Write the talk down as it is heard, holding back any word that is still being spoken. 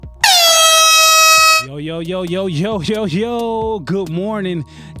Yo. Good morning,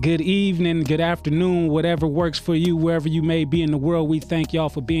 good evening, good afternoon, whatever works for you, wherever you may be in the world. We thank y'all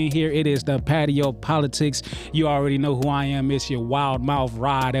for being here. It is the Patio PolitiCz. You already know who I am. It's your wild mouth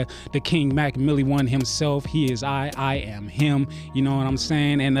rider, the King Mac Millie One himself. He is I am him. You know what I'm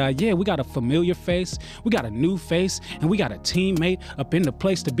saying? And we got a familiar face, we got a new face, and we got a teammate up in the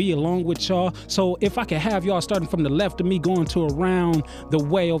place to be along with y'all. So if I could have y'all starting from the left of me going to around the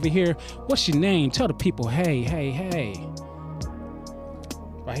way over here, what's your name? Tell the people, hey.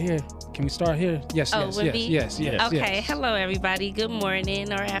 Right here. Can we start here? Yes. Okay, hello everybody. Good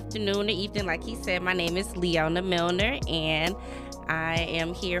morning or afternoon or evening. Like he said, my name is Leona Milner, and I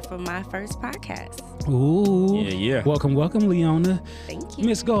am here for my first podcast. Ooh. Yeah. Welcome, Leona. Thank you.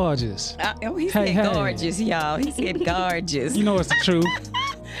 Miss Gorgeous. He said gorgeous, y'all. He said gorgeous. You know it's the truth.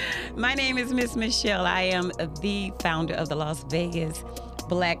 My name is Miss Michelle. I am the founder of the Las Vegas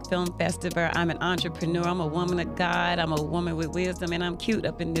Black Film Festival. I'm an entrepreneur. I'm a woman of God. I'm a woman with wisdom, and I'm cute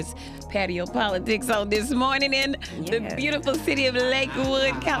up in this Patio PolitiCz on this morning in the beautiful city of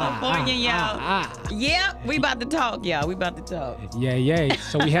Lakewood, California, y'all. Yep, we about to talk, y'all. We about to talk. Yeah.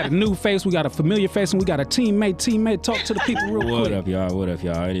 So we had a new face, we got a familiar face, and we got a teammate. Talk to the people real quick. What up,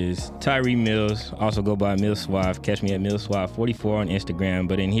 y'all? It is Tyree Mills. Also go by Mills Suave. Catch me at Mills Suave 44 on Instagram.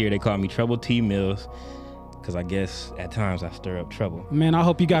 But in here, they call me Trouble T Mills, because I guess at times I stir up trouble. Man, I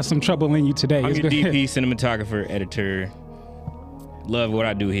hope you got some trouble in you today. I'm your DP, cinematographer, editor. Love what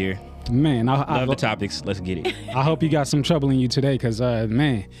I do here. Man, I love the topics. Let's get it. I hope you got some trouble in you today, because,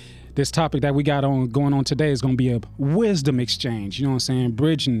 this topic that we got going on today is going to be a wisdom exchange. You know what I'm saying?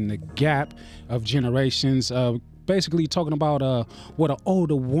 Bridging the gap of generations. Basically talking about what an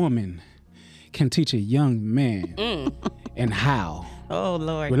older woman can teach a young man and how. Oh,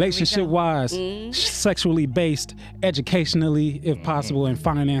 Lord. Relationship-wise, sexually based, educationally, if possible, and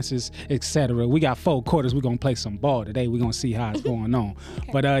finances, etc. We got 4 quarters. We're going to play some ball today. We're going to see how it's going on. Okay.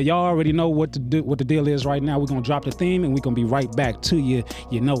 But y'all already know what the deal is right now. We're going to drop the theme, and we're going to be right back to you.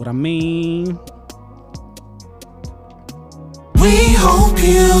 You know what I mean? We hope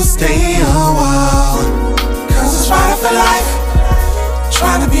you stay a while, 'cause it's right for life.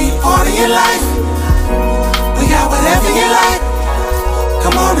 Trying to be part of your life. We got whatever you like.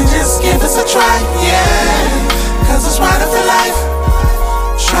 Come on and just give us a try, yeah. 'Cause it's right for life.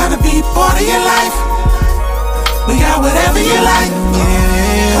 Trying to be part of your life. We got whatever you like,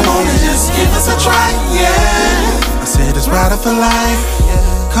 yeah. Come on and just give us a try, yeah. I said it's right for life.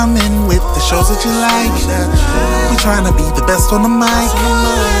 Come in with the shows that you like. We trying to be the best on the mic.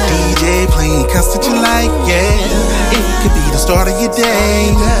 DJ playing cuts that you like, yeah. It could be the start of your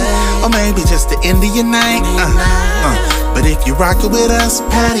day, or maybe just the end of your night. But if you're rockin' with us,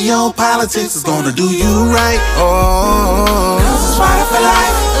 Patio PolitiCz is gonna do you right. Oh, 'cause it's right for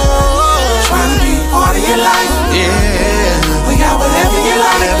life. Trying to be part of your life. Yeah, we got whatever you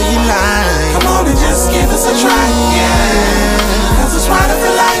like. Come on and just give us a try. Yeah, 'cause it's right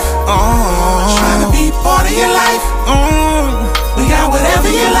for life. Oh, trying to be part of your life. We got whatever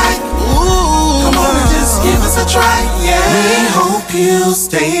you like. Come on and just give us a try. Yeah, we hope you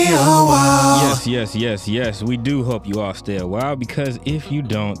stay a while. Yes. We do hope you all stay a while, because if you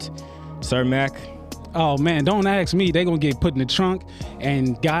don't, Sir Mac. Oh man, don't ask me. They're gonna get put in the trunk,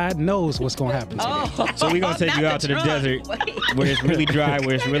 and God knows what's gonna happen today. So we're gonna take you out to the desert where it's really dry,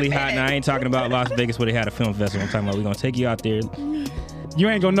 where it's really hot. Now I ain't talking about Las Vegas where they had a film festival. I'm talking about we're gonna take you out there. You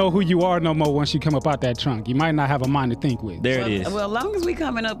ain't gonna know who you are no more once you come up out that trunk. You might not have a mind to think with. It is. Well, as long as we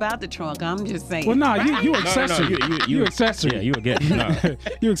coming up out the trunk, I'm just saying. Well, no, you accessory. You accessory. Yeah, you a guest. No.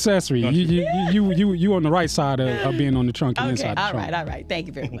 You accessory. You on the right side of being on the trunk and inside the trunk. All right. Thank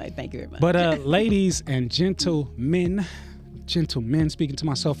you very much. But ladies and gentlemen, speaking to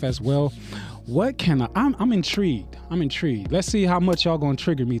myself as well, what can I'm intrigued. Let's see how much y'all gonna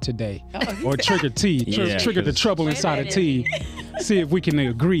trigger me today, or trigger T, trigger the trouble inside of T. See if we can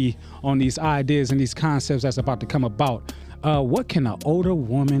agree on these ideas and these concepts that's about to come about. What can an older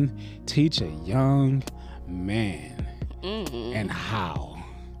woman teach a young man, and how?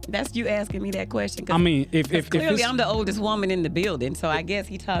 That's you asking me that question. I mean, if clearly I'm the oldest woman in the building, so I guess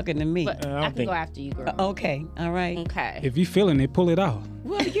he's talking to me. But I can go after you, girl. Okay, all right. Okay. If you feeling it, pull it out.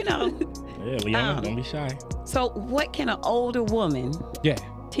 Well, you know. Yeah, Leona, don't be shy. So, what can an older woman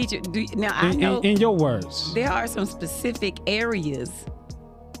teach you? Now, I know in your words, there are some specific areas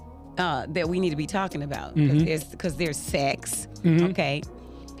that we need to be talking about, because there's sex, okay,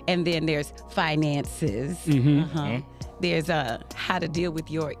 and then there's finances. There's how to deal with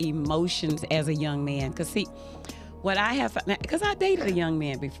your emotions as a young man. Because see, what I have, because I dated a young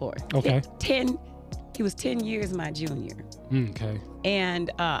man before. Okay. He was 10 years my junior. Okay.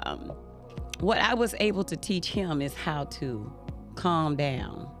 And what I was able to teach him is how to calm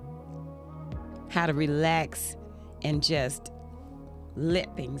down, how to relax and just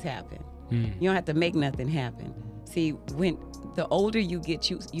let things happen. You don't have to make nothing happen. See, when the older you get,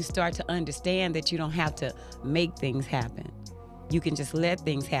 you start to understand that you don't have to make things happen. You can just let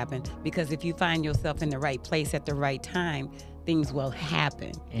things happen, because if you find yourself in the right place at the right time, things will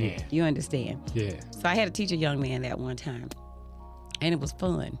happen. Yeah. You understand? Yeah. So I had to teach a young man that one time, and it was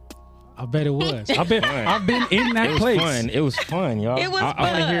fun. I bet it was. I've been in that place. It was fun, y'all. It was I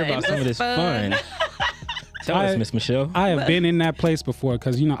want to hear fun. about It some of was this fun. fun. Tell us, Miss Michelle. I have been in that place before,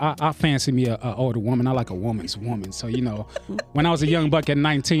 because I fancy me a older woman. I like a woman's woman. So when I was a young buck at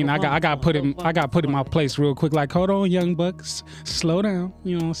 19, I got put in my place real quick. Like, hold on, young bucks, slow down.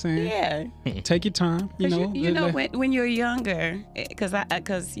 You know what I'm saying? Yeah. Take your time. You know. When you're younger, because I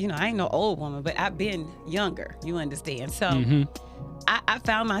ain't no old woman, but I've been younger. You understand? So. I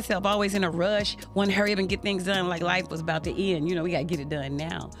found myself always in a rush, want to hurry up and get things done, like life was about to end. We got to get it done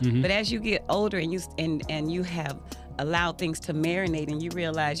now. But as you get older and you have allowed things to marinate, and you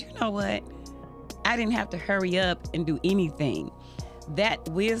realize, you know what, I didn't have to hurry up and do anything. That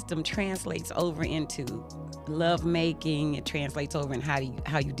wisdom translates over into love making. It translates over in how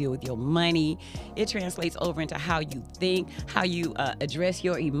you deal with your money. It translates over into how you think, how you address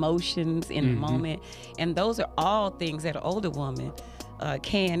your emotions in the moment. And those are all things that an older woman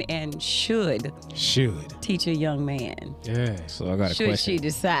can and should teach a young man. Yeah. So I got a should question. she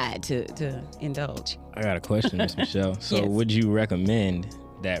decide to indulge. I got a question, Miss Michelle. So Yes. would you recommend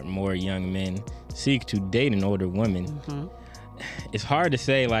that more young men seek to date an older woman? It's hard to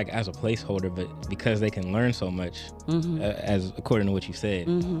say, like, as a placeholder, but because they can learn so much, as according to what you said.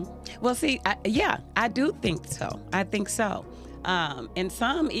 Well, see, I do think so. I think so. And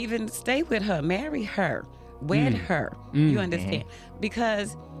some even stay with her, marry her, wed her. You understand?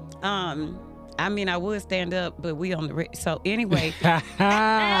 Because, I would stand up, but we on the so anyway.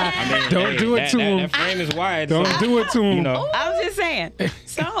 Don't do it to him. That frame is wide. Don't do it to him. I was just saying,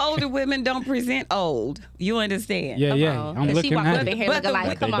 some older women don't present old. You understand? Yeah. I'm She looking walk at up in it. here But looking the- like,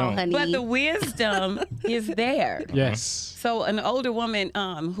 But come they on, don't. honey. But the wisdom is there. Yes. So an older woman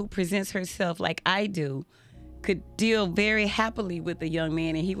who presents herself like I do could deal very happily with a young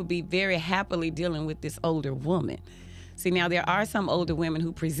man, and he would be very happily dealing with this older woman. See, now there are some older women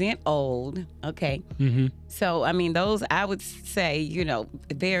who present old, okay? So, those I would say,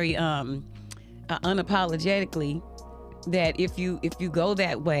 very unapologetically, that if you go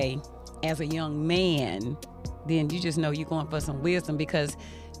that way as a young man, then you just know you're going for some wisdom, because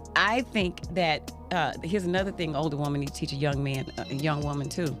I think that here's another thing older woman needs to teach a young woman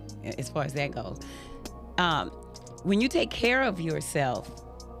too, as far as that goes. When you take care of yourself,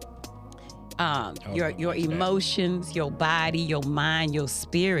 your emotions, your body, your mind, your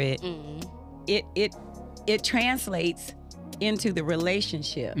spirit, it translates into the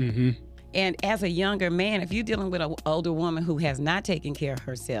relationship. And as a younger man, if you're dealing with an older woman who has not taken care of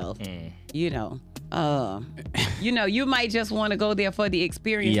herself, you might just want to go there for the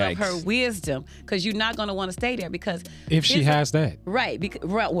experience of her wisdom, because you're not going to want to stay there, because If she has that. right.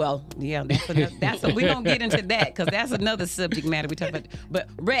 Well, yeah, that's we don't get into that, because that's another subject matter we talk about. But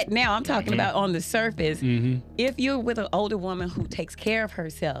right now, I'm talking about on the surface. If you're with an older woman who takes care of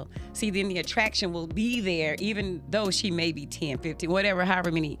herself, see, then the attraction will be there, even though she may be 10, 15, whatever, however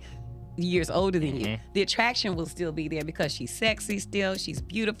many years older than you. The attraction will still be there, because she's sexy still, she's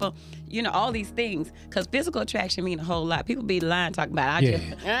beautiful, all these things, because physical attraction mean a whole lot. People be lying talking about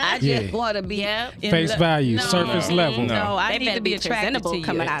I just want to be in Face value, No. surface level. No, I they need better to be attracted presentable to you.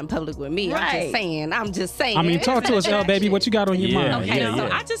 coming out in public with me. Right. I'm just saying. Talk to us, L baby. What you got on your Yeah. mind? Okay, Yeah, so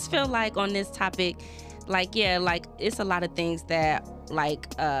yeah. I just feel like on this topic, it's a lot of things that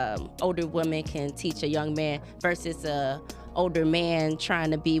older women can teach a young man versus a older man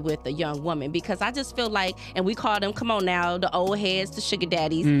trying to be with a young woman, because I just feel like, and we call them, come on now, the old heads, the sugar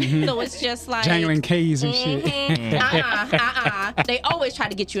daddies. So it's just like Jangling K's and shit. They always try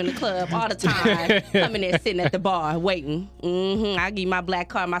to get you in the club all the time, coming there sitting at the bar waiting. I give you my black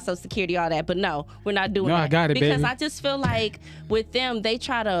card, my social security, all that, but no, we're not doing No, that. I got it, because baby. I just feel like with them, they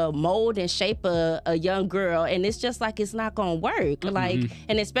try to mold and shape a young girl, and it's just like it's not gonna work.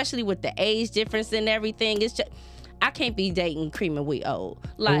 And especially with the age difference and everything, it's just, I can't be dating cream and we old.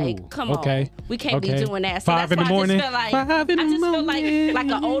 Ooh, Come okay, on. We can't be okay. doing that. So 5 that's in the why morning. I just feel like 5 in the morning. like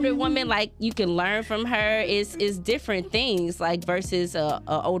an older woman, like you can learn from her is different things, like versus a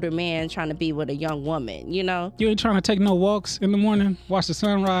older man trying to be with a young woman, You ain't trying to take no walks in the morning, watch the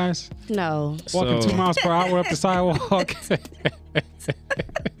sunrise, No. walking 2 miles per hour up the sidewalk.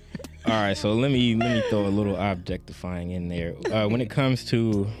 All right, so let me throw a little objectifying in there. When it comes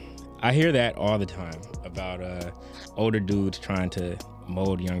to, I hear that all the time about older dudes trying to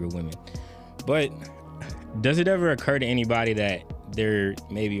mold younger women. But does it ever occur to anybody that there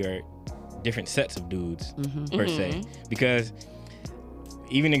maybe are different sets of dudes per se? Because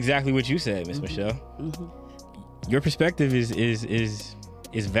even exactly what you said, Miss Michelle, your perspective is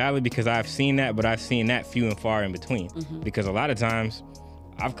valid, because I've seen that, but I've seen that few and far in between. Because a lot of times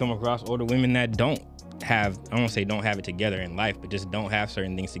I've come across older women that don't have, I don't want to say don't have it together in life, but just don't have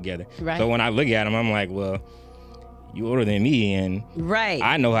certain things together. Right. So when I look at them, I'm like, well, you older than me, and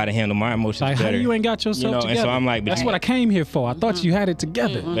I know how to handle my emotions Like, better. how you ain't got yourself together? And so I'm like, but that's what I came here for. I thought you had it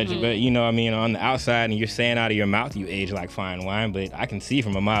together. But you know, I mean, on the outside, and you're saying out of your mouth, you age like fine wine, but I can see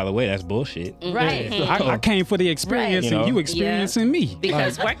from a mile away that's bullshit. Right. I came for the experience, Right. and You you know? experiencing me.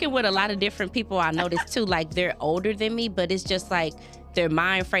 Because working with a lot of different people, I noticed too, like they're older than me, but it's just like their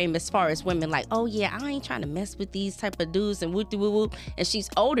mind frame as far as women, like, oh yeah, I ain't trying to mess with these type of dudes and whoop whoop whoop. And she's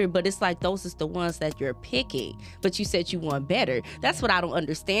older, but it's like those is the ones that you're picking. But you said you want better. That's what I don't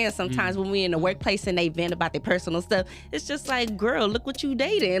understand sometimes when we in the workplace and they vent about their personal stuff. It's just like, girl, look what you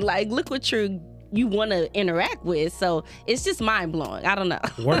dating. Like, look what you want to interact with. So it's just mind blowing. I don't know.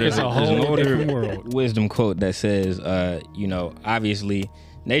 Work is a There's whole an older different world. wisdom quote that says, you know, obviously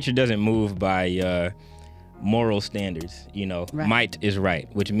nature doesn't move by moral standards. You know, might is right,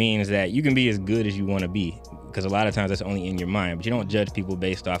 which means that you can be as good as you want to be, because a lot of times that's only in your mind, but you don't judge people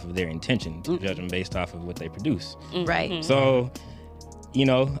based off of their intentions. You judge them based off of what they produce. Right. So, you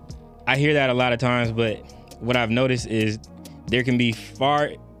know, I hear that a lot of times, but what I've noticed is there can be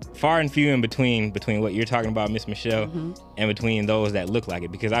far and few in between what you're talking about, Miss Michelle, and between those that look like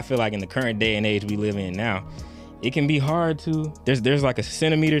it. Because I feel like in the current day and age we live in now, it can be hard to, there's like a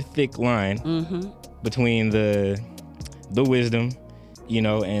centimeter thick line between the wisdom, you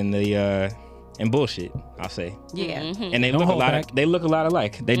know, and the and bullshit, I'll say. Yeah. And they look a lot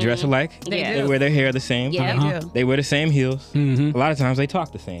alike. They dress alike. They wear their hair the same. Yeah. They wear the same heels. A lot of times they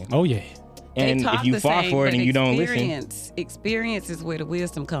talk the same. Oh yeah. And if you fall for it and you don't listen. Experience is where the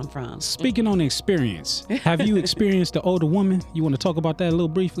wisdom come from. Speaking on experience, have you experienced the older woman? You want to talk about that a little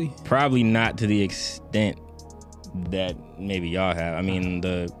briefly? Probably not to the extent that maybe y'all have. I mean,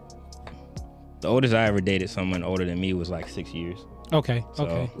 the oldest I ever dated someone older than me was like 6 years. Okay. So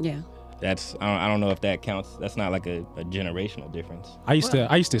okay. Yeah. That's, I don't know if that counts. That's not like a generational difference. I used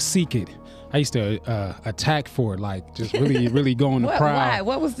to seek it. I used to attack for it, like just really go on the prowl. Why?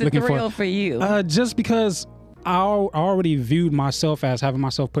 What was the thrill for you? Just because I already viewed myself as having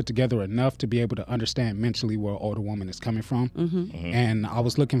myself put together enough to be able to understand mentally where an older woman is coming from. And I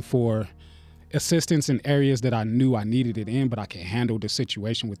was looking for assistance in areas that I knew I needed it in, but I could handle the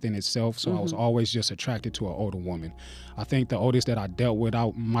situation within itself. So I was always just attracted to an older woman. I think the oldest that I dealt with, I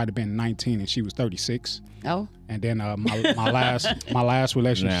might have been 19 and she was 36. Oh. And then my last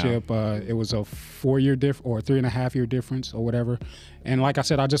relationship, it was a 4-year or 3.5-year difference or whatever. And like I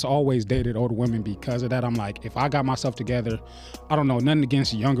said, I just always dated older women because of that. I'm like, if I got myself together, I don't know, nothing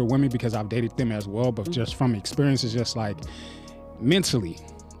against younger women because I've dated them as well, but just from experience, it's just like mentally,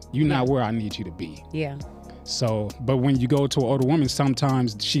 you're not where I need you to be. Yeah. So, but when you go to an older woman,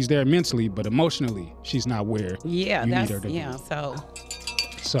 sometimes she's there mentally, but emotionally, she's not where you need her to be.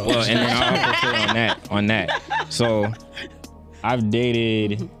 So, well, and then I'll also say on that. So, I've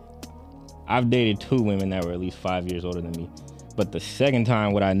dated 2 women that were at least 5 years older than me. But the second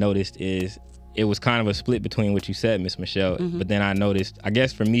time, what I noticed is it was kind of a split between what you said, Miss Michelle. But then I noticed, I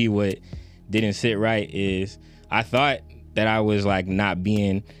guess for me, what didn't sit right is I thought that I was like not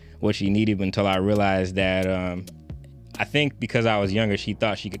being what she needed until I realized that I think because I was younger, she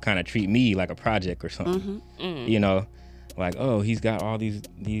thought she could kind of treat me like a project or something. You know, like, oh, he's got all these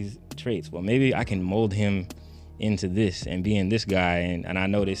traits. Well, maybe I can mold him into this and being this guy. And I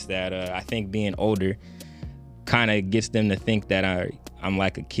noticed that I think being older kind of gets them to think that I'm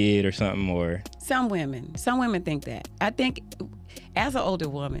like a kid or something. Or some women think that. I think as an older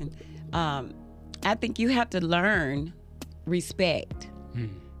woman, I think you have to learn respect.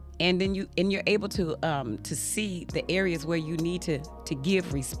 And then you're able to see the areas where you need to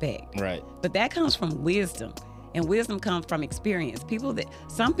give respect. Right. But that comes from wisdom, and wisdom comes from experience.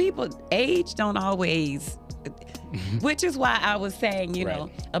 Some people age don't always, which is why I was saying, you know,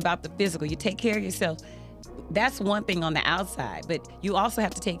 about the physical. You take care of yourself. That's one thing on the outside, but you also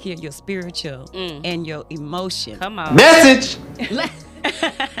have to take care of your spiritual and your emotion. Come on. Message!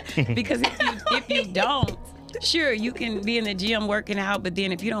 Because if you don't, sure, you can be in the gym working out, but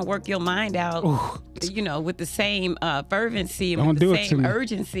then if you don't work your mind out, with the same fervency and Don't with the do it to same me.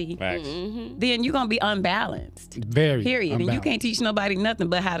 urgency, Facts. then you're gonna be unbalanced. Very. Period. And you unbalanced. can't teach nobody nothing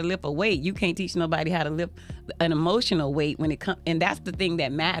but how to lift a weight. You can't teach nobody how to lift an emotional weight when it comes, and that's the thing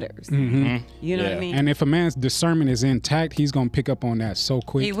that matters. You know what I mean? And if a man's discernment is intact, he's gonna pick up on that so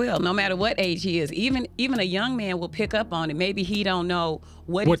quick. He will, no matter what age he is. Even a young man will pick up on it. Maybe he don't know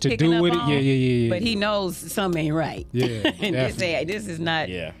what he's to picking do up with it. on, Yeah. but he knows something ain't right. Yeah, And just say, hey, this is not.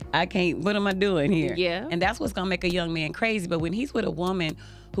 Yeah. I can't. What am I doing here? Yeah. And that's what's gonna make a young man crazy. But when he's with a woman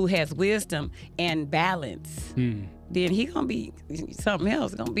who has wisdom and balance, then he gonna be something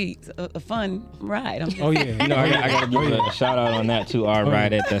else. It's gonna be a fun ride. Oh yeah. You know, I gotta give a shout out on that to our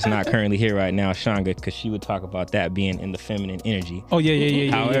rider that's not currently here right now, Shanga, because she would talk about that being in the feminine energy. Oh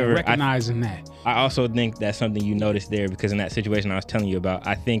yeah. However, recognizing that. I also think that's something you noticed there, because in that situation I was telling you about,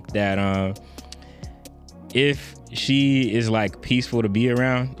 I think that if she is like peaceful to be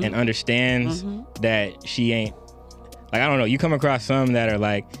around and understands that she ain't, like, I don't know, you come across some that are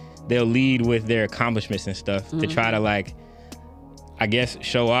like, they'll lead with their accomplishments and stuff to try to, like, I guess,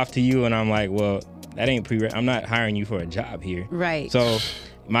 show off to you. And I'm like, well, that ain't I'm not hiring you for a job here. Right. So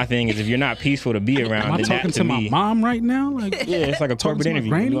my thing is, if you're not peaceful to be around, Am I then talking that to me, my mom right now? Like, yeah, it's like a corporate to my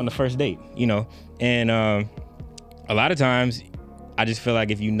interview granny? you on the first date, And a lot of times, I just feel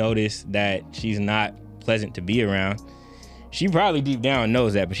like if you notice that she's not pleasant to be around, she probably deep down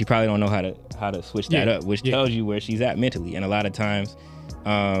knows that, but she probably don't know how to switch that up, which tells you where she's at mentally. And a lot of times,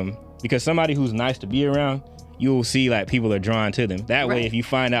 because somebody who's nice to be around, you'll see like people are drawn to them. That way, if you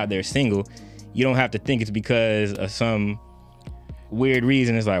find out they're single, you don't have to think it's because of some weird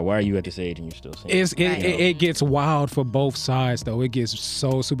reason. It's like, why are you at this age and you're still single? It gets wild for both sides though. It gets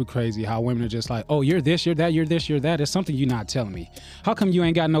so super crazy how women are just like, oh, you're this, you're that, you're this, you're that. It's something you're not telling me. How come you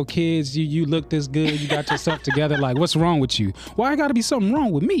ain't got no kids? You look this good, you got yourself together. Like, what's wrong with you? Why gotta be something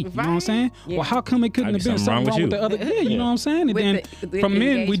wrong with me? You know what I'm saying? Yeah. Well, how come it couldn't have Gotta be been something something wrong with the other? Yeah, you know what I'm saying? And With then the from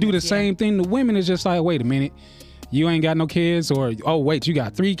men, we do the engagements, same thing to women. It's just like, wait a minute. You ain't got no kids, or oh wait, you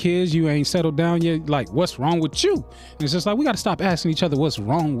got 3 kids, you ain't settled down yet. Like, what's wrong with you? And it's just like, we got to stop asking each other what's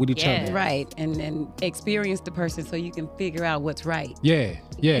wrong with each other. Right. And experience the person so you can figure out what's right. Yeah.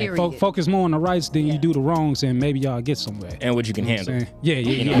 Period. Focus more on the rights than you do the wrongs, and maybe y'all get somewhere. And what you can handle.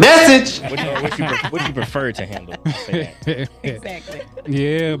 Yeah. Message. What you prefer to handle. Say that. Exactly.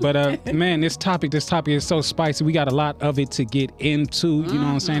 Yeah, but man, this topic is so spicy. We got a lot of it to get into. You know what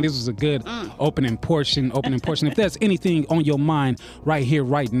I'm saying? This was a good opening portion. If there's anything on your mind right here,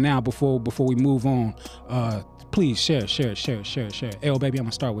 right now, before we move on, please share. L baby, I'm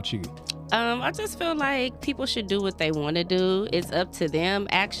gonna start with you. I just feel like people should do what they want to do. It's up to them.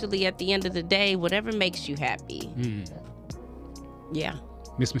 Actually, at the end of the day, whatever makes you happy. Yeah.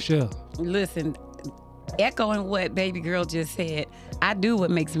 Miss Michelle. Listen, echoing what baby girl just said, I do what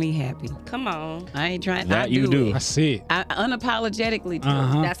makes me happy. Come on. I ain't trying. That I you do. it. I see it. I unapologetically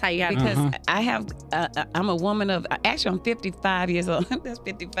do. That's how you have Because to. I have, I'm a woman of, actually I'm 55 years old. That's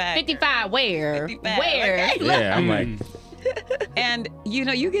 55. 55 where? 55, Where? okay. Yeah, I'm like, And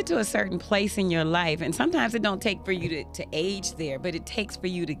you get to a certain place in your life, and sometimes it don't take for you to age there, but it takes for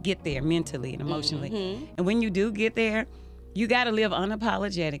you to get there mentally and emotionally. And when you do get there, you got to live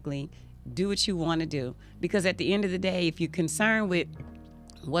unapologetically, do what you want to do. Because at the end of the day, if you're concerned with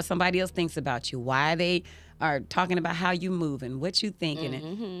what somebody else thinks about you, why they are talking about how you moving, what you thinking,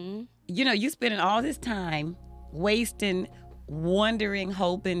 and you spending all this time wasting, wondering,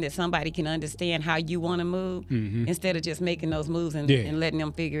 hoping that somebody can understand how you want to move, instead of just making those moves and letting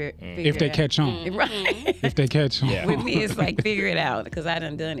them figure it If they out. catch on. Right. If they catch on. Yeah. With me, it's like figure it out, because I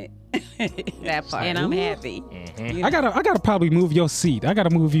done it. That part. And I'm happy. You know? I gotta probably move your seat. I gotta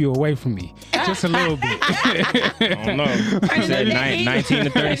move you away from me just a little bit. I don't know. You said 19 to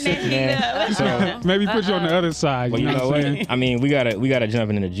 36, man. So, Maybe put you on the other side. well, you know what I'm saying? what? I mean, we gotta jump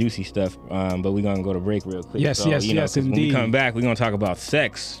into the juicy stuff, but we're gonna go to break real quick. Yes, so, yes, you know, yes, 'cause when we indeed. come back, we're gonna talk about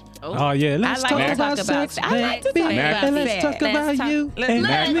sex. Oh yeah, let's I talk like to about talk about sex, sex. I like to baby. talk about Let's sex. talk Let's about talk- you let's and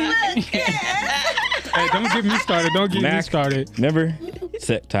talk me. Hey, don't get me started. Don't get me Mac. started. Remember?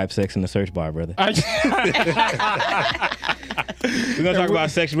 Type sex in the search bar, brother. We're gonna talk about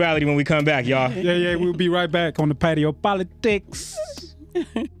sexuality when we come back, y'all. Yeah, we'll be right back on the Patio Politics.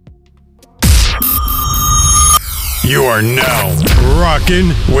 You are now rocking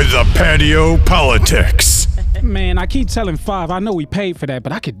with the Patio Politics. Man, I keep telling Five, I know we paid for that,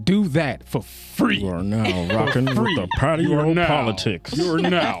 but I could do that for free. You are now rocking with Free. the You patio are now- politics. You're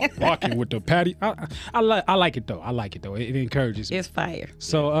now rocking with the patio. I like it though. It encourages me. It's fire.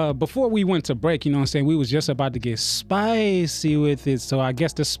 So before we went to break, you know what I'm saying, we was just about to get spicy with it. So I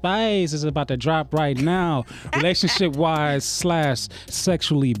guess the spice is about to drop right now. Relationship wise /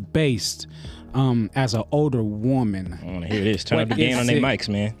 sexually based. as an older woman? I want to hear this. Turn up the gain on their mics,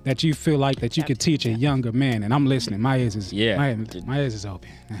 man. That you feel like that you could teach a younger man, and I'm listening. My ears is my ears is open.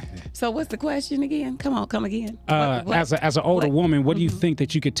 So what's the question again? Come again. As an older woman, what do you think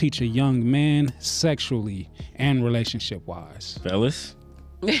that you could teach a young man sexually and relationship wise? Fellas?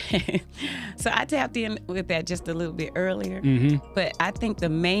 So I tapped in with that just a little bit earlier, but I think the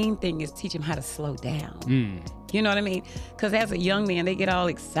main thing is teach him how to slow down. You know what I mean? Because as a young man, they get all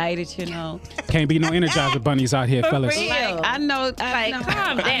excited, you know. Can't be no Energizer bunnies out here, fellas. Like, I know,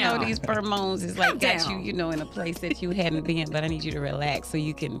 calm down. I know these pheromones is like got you, you know, in a place that you hadn't been, but I need you to relax so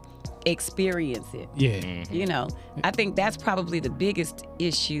you can experience it. Yeah. You know, I think that's probably the biggest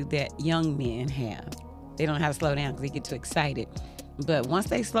issue that young men have. They don't know how to slow down because they get too excited. But once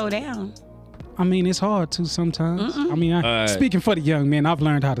they slow down, I mean, it's hard to sometimes. I mean, speaking for the young men, I've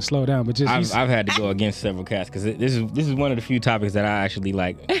learned how to slow down. But I've had to go against several cats because this is one of the few topics that I actually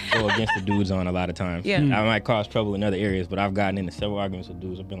like go against the dudes on a lot of times. Yeah. I might cause trouble in other areas, but I've gotten into several arguments with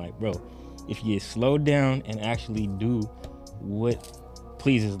dudes. I've been like, bro, if you slow down and actually do what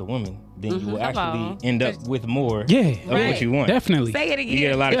pleases the woman, then you will actually end up with more of what you want. Definitely. say it again. You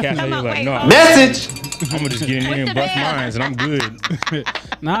get a lot of cats that are like, no, Message. I'm gonna just get in here and bust mines and I'm good.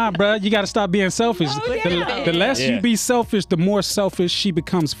 Nah, bro, you got to stop being selfish. The less you be selfish, the more selfish she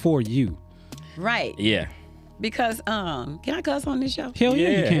becomes for you. Right. Yeah. Because can I cuss on this show? Hell yeah,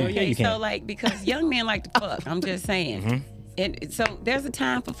 you can. Yeah, you can. So like because young men like to fuck. I'm just saying. And so there's a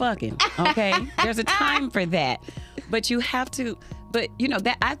time for fucking. Okay, there's a time for that, but you have to. But you know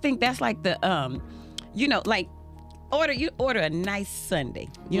that I think that's like the you know, like order a nice sundae.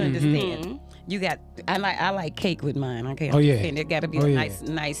 You understand? You got I like cake with mine. Okay. Oh yeah. There got to be a nice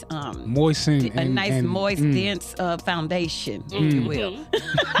moist and moist dense foundation, if you will.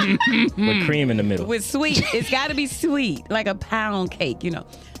 With cream in the middle. With sweet, it's got to be sweet, like a pound cake. You know,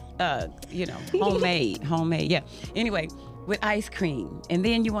 homemade. Yeah. Anyway, with ice cream, and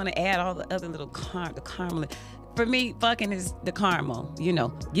then you want to add all the other little the caramel. For me, fucking is the caramel. You know,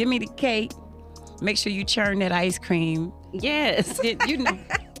 give me the cake. Make sure you churn that ice cream. Yes. You know.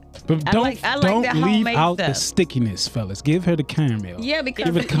 But I don't like that leave homemade out the stuff. stickiness, fellas. Give her the caramel. Yeah, because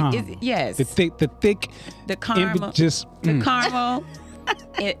give her the caramel. yes, the thick, the caramel, just the caramel,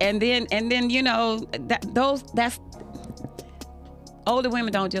 and then you know that's older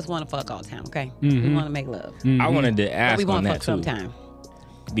women don't just want to fuck all the time. Okay, we want to make love. I wanted to ask We on want to that fuck too. sometime.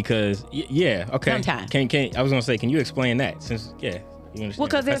 Because okay. Sometime. Can I was gonna say, can you explain that? Since you understand. Well,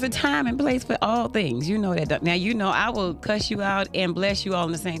 because there's a time and place for all things. You know that. Now, you know, I will cuss you out and bless you all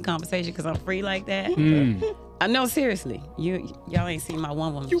in the same conversation because I'm free like that. No, seriously. Y'all ain't seen my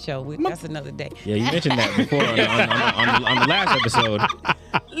one woman show. That's another day. Yeah, you mentioned that before on the last episode.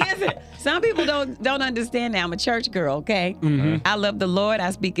 Listen, some people don't understand that I'm a church girl, okay? I love the Lord.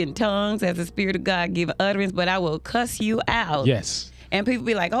 I speak in tongues as the Spirit of God give utterance, but I will cuss you out. yes. And people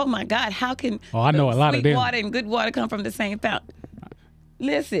be like, oh my God, how can I know a lot of sweet them. water and good water come from the same fountain?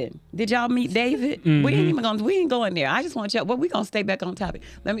 Listen, did y'all meet David? We ain't going there. I just want y'all. Well, we gonna stay back on topic.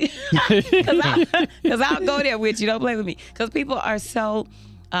 Let me, because I'll go there with you. Don't play with me. Because people are so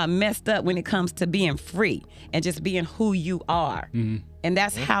messed up when it comes to being free and just being who you are. And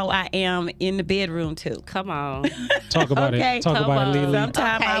that's how I am in the bedroom too. Come on. Talk about Okay, it. Talk about it, Lily.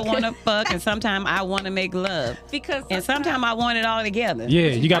 Sometimes I Okay. want to fuck, and sometimes I want to make love, and sometimes I want it all together. Yeah,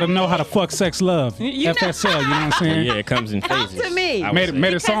 you got to know how to fuck, sex, love. You know- FSL, you know what I'm saying? Yeah, it comes in Talk phases. to me. I would Made say. a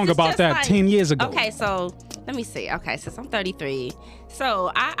Because song it's about just that like- 10 years ago. Okay, so let me see. Okay, since I'm 33,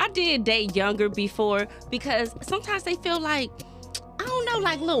 so I did date younger before because sometimes they feel like, I don't know,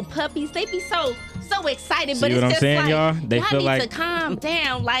 like little puppies. They be so excited, See but what it's I'm just saying, like, y'all? They y'all feel need like- to calm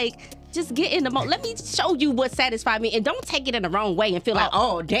down, like. Just get in the mode. Let me show you what satisfied me, and don't take it in the wrong way and feel like,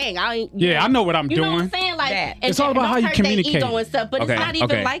 oh dang, I ain't. Yeah, I know what I'm You doing. know what I'm saying? Like, That. and It's all about don't how you hurt their communicate. ego and stuff, but Okay, it's not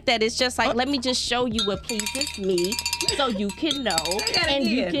even okay. like that. It's just like, let me just show you what pleases me, so you can know, that and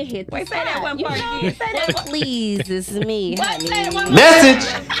you again. can hit the Wait, say that spot, one you part know? again. Say that What pleases me, honey. Say it one more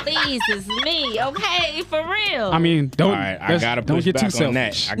Message. Pleases me, okay, for real. I mean, don't, All right, I gotta don't push get too back on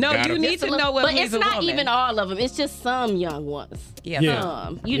that. selfish. No, gotta, you need to know what but pleases it's a not woman. even all of them. It's just some young ones. Yeah. Yeah.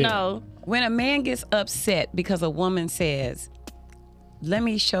 You Yeah. know. When a man gets upset because a woman says, "Let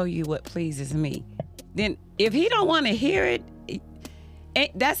me show you what pleases me," then if he don't want to hear it,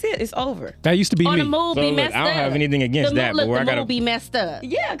 that's it. It's over. That used to be Or me. the mood So be look, messed up. I don't have anything against that, but look, where the I gotta mood be messed up.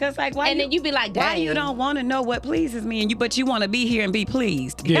 Yeah, because like why? And then you be like, why you dang. don't want to know what pleases me, but you want to be here and be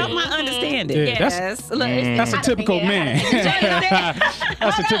pleased. Yeah. Help my understanding. Yeah, Yes. Look, That's a typical man.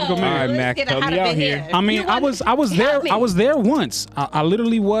 That's a typical All man. right, Mac, help me out here. I mean, I was there. I was there once. I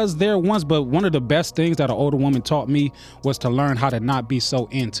literally was there once. But one of the best things that an older woman taught me was to learn how to not be so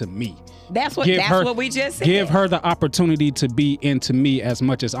into me. That's what we just said. Give her the opportunity to be into me as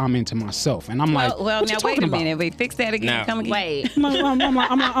much as I'm into myself. And I'm like, well, what now you wait talking a about? minute. Wait, fix that again. Now- Come again. Wait.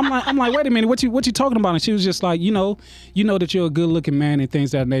 I'm like, wait a minute, what you talking about? And she was just like, you know that you're a good looking man and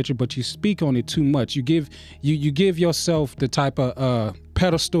things of that nature, but you speak on it too much. You give yourself the type of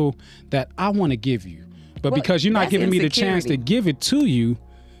pedestal that I want to give you, but because you're not that's giving me the chance to insecurity. give it to you.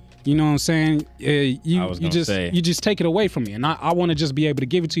 You know what I'm saying? You just take it away from me, and I want to just be able to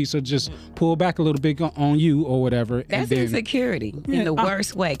give it to you. So just pull back a little bit on you or whatever. That's and then, insecurity in the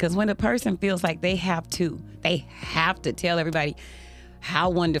worst way. Because when a person feels like they have to tell everybody how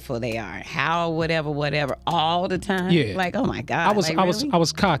wonderful they are, how whatever, all the time. Yeah. Like, oh my God. I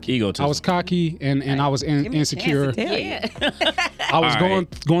was cocky. Egotism. I was cocky and I was Give me a chance to insecure. tell you. I was All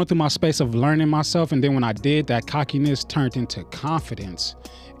going through my space of learning myself, and then when I did, that cockiness turned into confidence.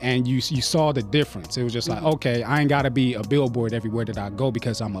 And you saw the difference. It was just like, okay, I ain't gotta be a billboard everywhere that I go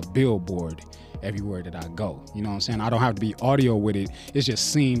because I'm a billboard everywhere that I go. You know what I'm saying? I don't have to be audio with it. It's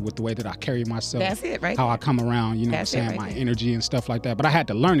just seen with the way that I carry myself. That's it, right How there. I come around, you know That's it what I'm saying? right My there. energy and stuff like that. But I had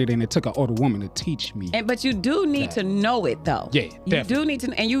to learn it, and it took an older woman to teach me. But you do need to know it, though. Yeah, You definitely. do need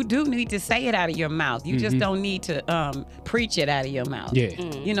to, and you do need to say it out of your mouth. You just don't need to preach it out of your mouth. Yeah.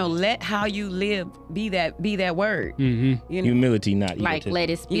 You know, let how you live be that word. Mm-hmm. You know, Humility, not Like, egotism. let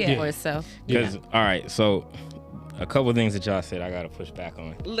it speak Yeah. for itself. Because all right, so a couple of things that y'all said I gotta push back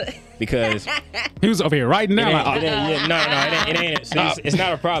on because He was over here right now. it Like, ain't, it ain't. So it's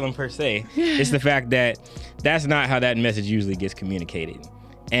not a problem per se. It's the fact that that's not how that message usually gets communicated.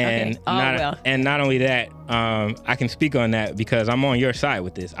 And Okay. Oh, well. and not only that, I can speak on that because I'm on your side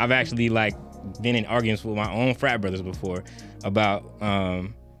with this. I've actually like been in arguments with my own frat brothers before about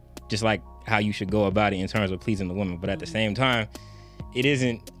just like how you should go about it in terms of pleasing the woman. But at the same time, it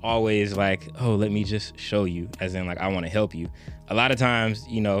isn't always like, oh, let me just show you, as in like I want to help you. A lot of times,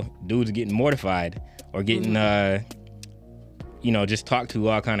 you know, dudes are getting mortified or getting just talked to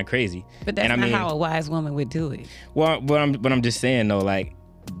all kind of crazy. but that's and I not mean, how a wise woman would do it. well, but I'm just saying though, like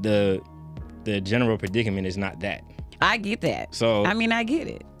the general predicament is not that. I get that. So I mean, I get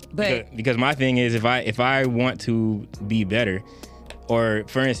it. But because my thing is, if I want to be better, or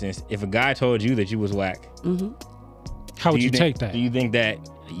for instance, if a guy told you that you was whack, how would do you take think- that? Do you think that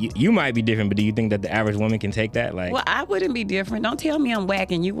you might be different, but do you think that the average woman can take that? Like, well, I wouldn't be different. Don't tell me I'm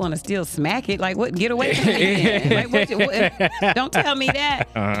whack and you want to still smack it. Like, what? Get away from me. Then. Like, what, don't tell me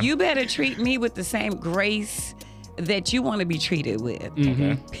that. You better treat me with the same grace that you want to be treated with.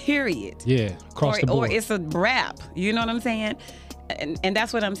 Period. Yeah, across the Or board. it's a rap. You know what I'm saying? And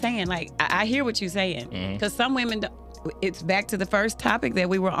that's what I'm saying. Like, I hear what you're saying. Because some women, it's back to the first topic that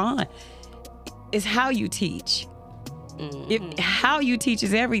we were on. It's how you teach. How you teach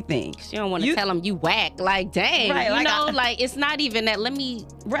is everything. You don't want to tell them you whack. Like, dang. Right, you like it's not even that. Let me.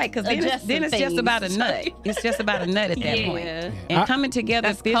 Right, because Adjust then some it's just things. about a nut. It's just about a nut at that Yeah. point. Yeah. And coming together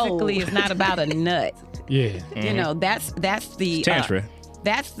That's physically cold. is not about a nut. Yeah. You know, that's the Tantra.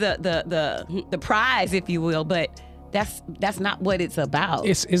 That's the prize, if you will. But that's not what it's about.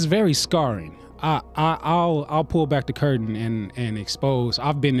 It's very scarring. I'll pull back the curtain and expose.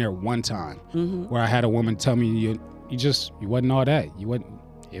 I've been there one time where I had a woman tell me you wasn't all that. You wasn't.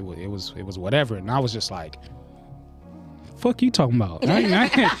 It was whatever, and I was just like, "Fuck you talking about?"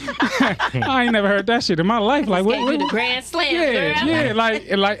 I ain't never heard that shit in my life. Like Gave you the grand slam. Yeah,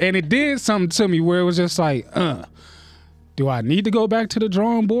 girl. and it did something to me where it was just like, do I need to go back to the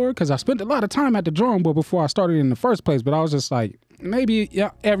drawing board? Because I spent a lot of time at the drawing board before I started in the first place. But I was just like, maybe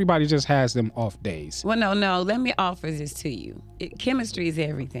everybody just has them off days. Well, no. Let me offer this to you. Chemistry is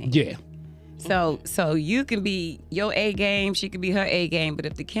everything. Yeah. So you can be your A game, she could be her A game, but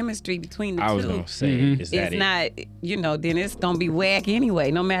if the chemistry between the I was two gonna say, is that it's not, then it's gonna be whack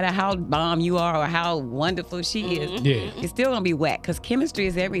anyway. No matter how bomb you are or how wonderful she is, Yeah. it's still gonna be whack because chemistry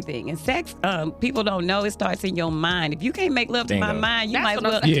is everything. And sex, people don't know, it starts in your mind. If you can't make love to my Bingo. mind, you That's might what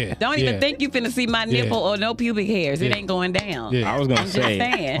well I'm saying. Yeah, don't even yeah. think you finna see my nipple or no pubic hairs. It Yeah. ain't going down. Yeah. I was gonna say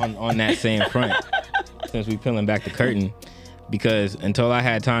saying. on that same front, since we peeling back the curtain, because until I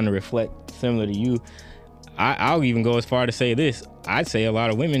had time to reflect, similar to you, I'll even go as far to say this. I'd say a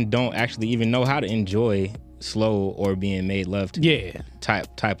lot of women don't actually even know how to enjoy slow or being made love to. Yeah.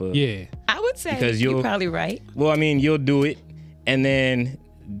 Type of. Yeah. I would say Because you're you'll- probably right. Well, I mean, you'll do it, And then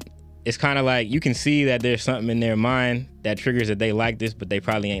it's kind of like you can see that there's something in their mind that triggers that they like this, but they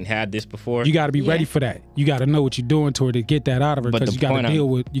probably ain't had this before. You got to be ready for that. You got to know what you're doing to her to get that out of her, because you got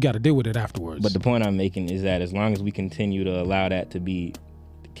to deal with it afterwards. But the point I'm making is that as long as we continue to allow that to be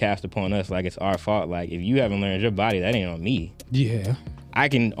cast upon us like it's our fault, like if you haven't learned your body, that ain't on me. Yeah. I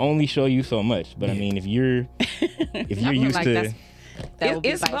can only show you so much, but I mean, if you're used like to. That would be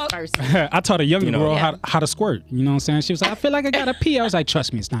It's vice versa. I taught a younger You know, girl yeah. how to squirt. You know what I'm saying? She was like, I feel like I got to pee. I was like,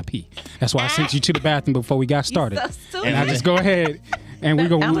 trust me, it's not pee. That's why I sent you to the bathroom before we got started. So stupid. And I just go ahead and we're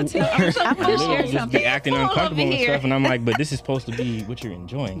going I'm gonna share Just something. be acting Pull over uncomfortable and here. stuff, and I'm like, but this is supposed to be what you're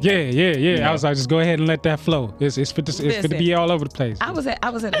enjoying. Yeah. know? I was like, just go ahead and let that flow. It's for to Listen, be all over the place. I was at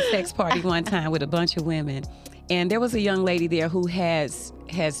a sex party one time with a bunch of women, and there was a young lady there who has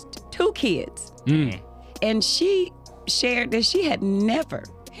 2 kids, and she shared that she had never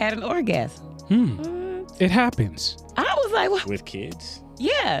had an orgasm. It happens. I was like, what? With kids.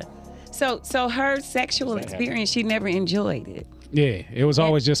 Yeah. So her sexual That experience, she never enjoyed it. Yeah, it was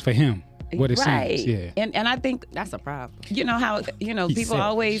always just for him. What it Right. seems. Yeah. And I think That's a problem. you know how He people said-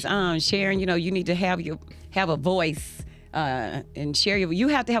 always sharing, you need to have a voice and share you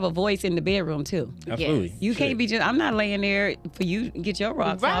have to have a voice in the bedroom too. Absolutely. You can't be I'm not laying there for you to get your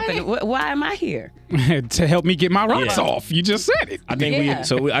rocks off. Right. And why am I here? To help me get my rocks Yeah. off. You just said it. I think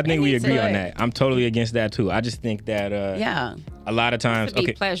I think we need to agree do on it. that. I'm totally against that too. I just think that Yeah. a lot of times, To be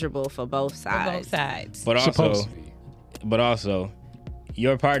okay, pleasurable for both For sides. both sides. Supposed to be. but also,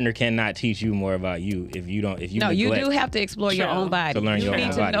 your partner cannot teach you more about you if you No, you neglect. do have to explore your True. own body. To learn you your need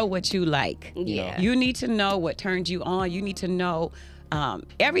own to body. know what you like. Yeah. You need to know what turns you on. You need to know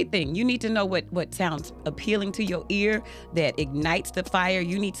everything. You need to know what sounds appealing to your ear, that ignites the fire.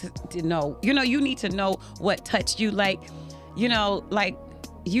 You need to know, you need to know what touched you. Like you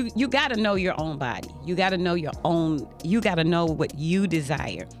got to know your own body. You got to know you got to know what you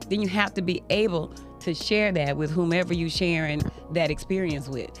desire. Then you have to be able to share that with whomever you sharing that experience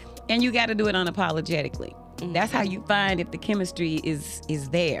with. And you got to do it unapologetically. That's how you find if the chemistry is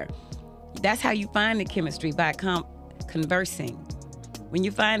there. That's how you find the chemistry, by conversing. When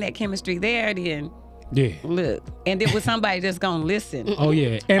you find that chemistry there, then Yeah. look. And it was somebody that's going to listen. Oh,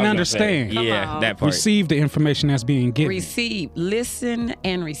 yeah. And understand. Yeah, on. that part. Receive the information that's being given. Receive, listen,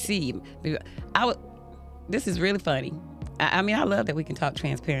 and receive. This is really funny. I mean, I love that we can talk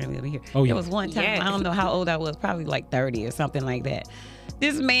transparently over here. Oh, yeah. There was one time, Yeah. I don't know how old I was, probably like 30 or something like that.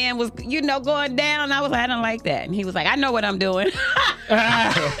 This man was, going down. I was like, I don't like that. And he was like, I know what I'm doing.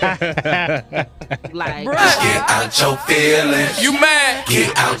 Like, Get out your feelings. You mad?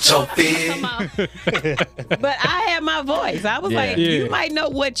 Get out your feelings. come on. But I had my voice. I was like, Yeah. you might know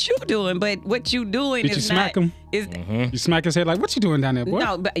what you doing, but what you doing Did is you smack not. him? Is, You smack his head like, what you doing down there, boy?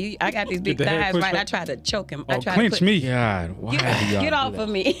 No, but I got these big the head thighs, pushed right? I back? tried to choke him. Oh, I tried clinch to put, me. God, why do y'all Get do off that? of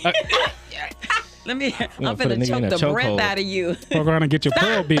me. Let me. I'm put a finna nigga in choke a the breath chokehold. out of you. Fuck around and get your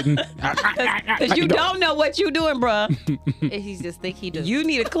pearl beaten. Because you don't know what you doing, bruh. He just think he does. You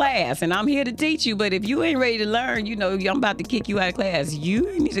need a class, and I'm here to teach you. But if you ain't ready to learn, I'm about to kick you out of class.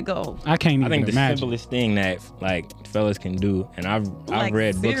 You need to go. I can't even I think the imagine. simplest thing that fellas can do, and I've Like,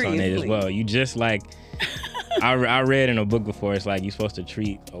 read books on it as seriously. well. You just like I read in a book before. It's like you're supposed to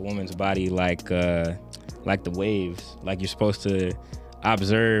treat a woman's body like the waves. Like you're supposed to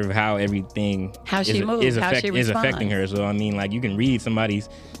observe how everything How she moves, is how she affecting responds. her. So I mean, like you can read somebody's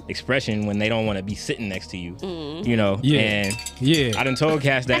expression when they don't want to be sitting next to you. Yeah. And Yeah. I done told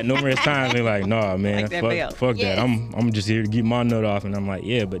Cass that numerous times. They're like, "Nah, man, Like that bell. fuck Yes. that. I'm just here to get my nut off." And I'm like,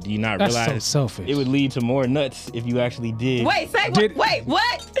 "Yeah, but do you not That's so realize selfish. it would lead to more nuts if you actually did?" Wait, say what? Did- Wait,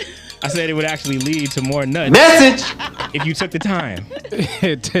 what? I said it would actually lead to more nuts if you took the time.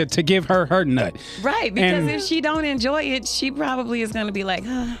 to give her nut. Right, because And- if she don't enjoy it, she probably is gonna be like,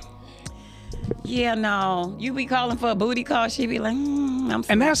 yeah, no. You be calling for a booty call, she be like, I'm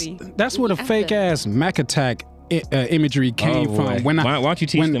And sleepy. that's where the fake ass Mac attack imagery came Oh, boy. from. Why Why don't you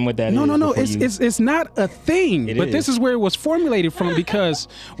teach them what that no, is No, no, before it's not a thing. It But this is. is where it was formulated from, because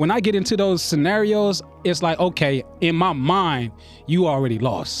when I get into those scenarios, it's like, okay, in my mind, you already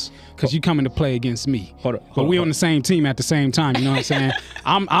lost because you coming to play against me. Hold on, but hold we on. on the same team at the same time. You know what I'm saying?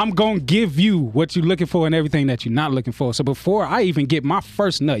 I'm gonna give you what you're looking for and everything that you're not looking for. So before I even get my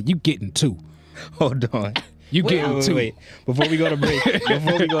first nut, you getting two. Hold on. You getting two. Wait. Before we go to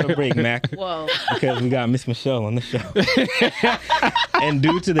break, Mac, Whoa. because we got Miss Michelle on the show. And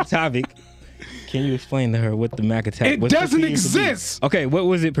due to the topic, can you explain to her what the Mac attack It was doesn't perceived to be? exist. Okay, what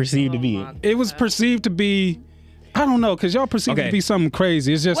was it perceived to be? It was perceived to be, I don't know, because y'all perceive it Okay. to be something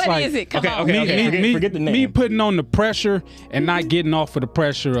crazy. It's just What like is it? Come Okay, on. okay. Forget the name. me putting on the pressure and not getting off of the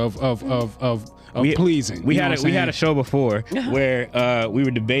pressure of pleasing. We had a show before where we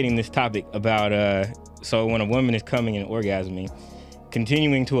were debating this topic about so when a woman is coming and orgasming,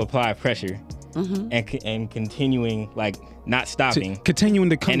 continuing to apply pressure and continuing like not stopping, continuing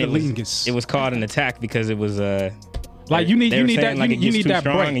to and cunnilingus. it was called an attack because it was like you need that like you need that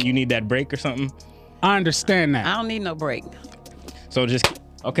break, and you need that break or something. I understand that. I don't need no break. So just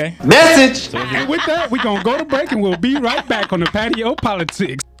okay. Message. And with that, we're gonna go to break and we'll be right back on the Patio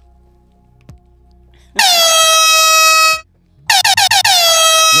Politics.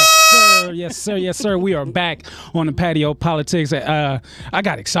 Yes, sir. We are back on the Patio Politics. I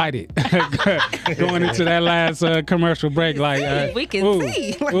got excited going into that last commercial break. Like we can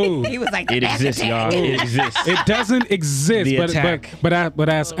see. He was like, It exists, y'all. It exists. It doesn't exist, The attack. but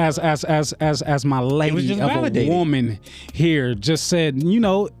as my lady of validated. a woman here just said, you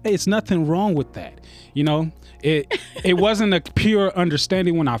know, it's nothing wrong with that. You know, it wasn't a pure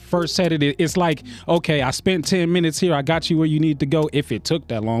understanding when I first said it. It's like, okay, I spent 10 minutes here. I got you where you need to go if it took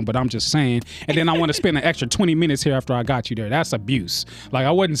that long, but I'm just saying. And then I want to spend an extra 20 minutes here after I got you there. That's abuse. Like,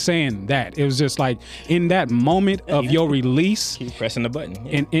 I wasn't saying that. It was just like in that moment of your release. Keep pressing the button.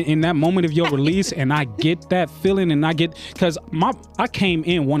 Yeah. In that moment of your release, and I get that feeling, and I get, because I came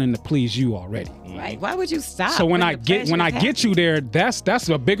in wanting to please you already. right? Why would you stop? So when the I get you there, that's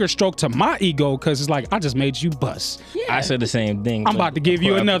a bigger stroke to my ego, because it's like I just made you bust. Yeah. I said the same thing. I'm about to give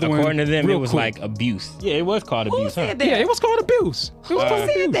you another one. According to them, real it was quick. like abuse. Yeah, it was called Who abuse. said that? Yeah, it was called abuse. Who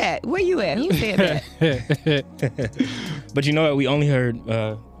said that? Where you at? Who said that? But you know what? We only heard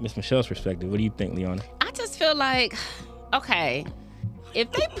Miss Michelle's perspective. What do you think, Leona? I just feel like, okay,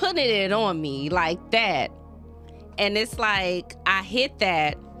 if they putting it on me like that, and it's like I hit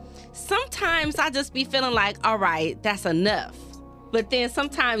that, sometimes I just be feeling like, all right, that's enough. But then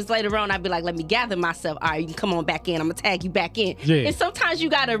sometimes later on, I'd be like, let me gather myself. All right, you can come on back in. I'm going to tag you back in. Yeah. And sometimes you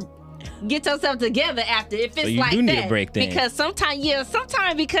got to get yourself together after, if it's you like do need that. a break then. Because sometimes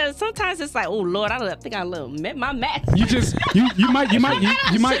it's like, oh Lord, I think I met my max. You just you might Shit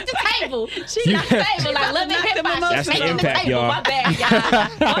the table. She knocked the table. Like, let me hit my That's the shit on impact, table. y'all. My bad,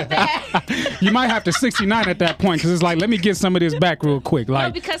 y'all. My bad. you might have to 69 at that point, because it's like, let me get some of this back real quick. Well,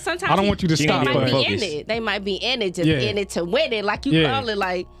 Like, because sometimes I don't want you to She stop. need they might to But be in focus. it. They might be in it, just Yeah. in it to win it. Like you Yeah. call it,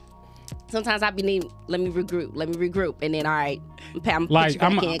 like sometimes I be needing, let me regroup, and then all right, I'm Like,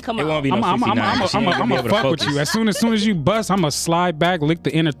 put you back in. Come It on. won't be no 69. She ain't gonna be I'm able gonna to fuck with focus. you. As soon as you bust, I'm gonna slide back, lick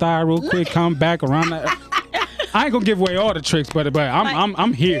the inner thigh real quick, come back around that. I ain't gonna give away all the tricks, but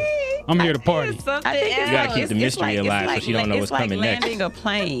I'm here. I'm here to party. I think You gotta keep the mystery alive so she don't know what's coming next. It's like landing a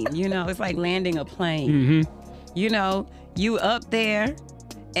plane. You know, it's like landing a plane. Mm-hmm. You know, you up there,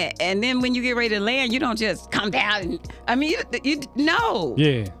 and then when you get ready to land, you don't just come down. You no.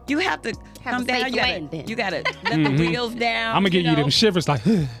 Yeah. You have to Have come a down. safe landing. You gotta let the wheels down. I'm gonna give you know, them shivers, like.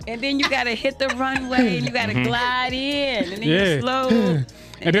 and then you gotta hit the runway, and you gotta glide in, and then Yeah. you slow.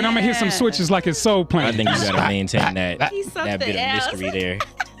 And then I'm gonna hit some Yeah. switches like it's Soul Plane. I think you gotta maintain that He's that bit something of else. mystery there.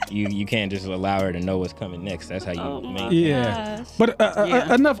 You can't just allow her to know what's coming next. That's how you Oh my maintain. Yeah, Gosh. but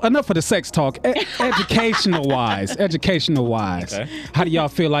Yeah. enough of the sex talk. Educational wise, Okay. how do y'all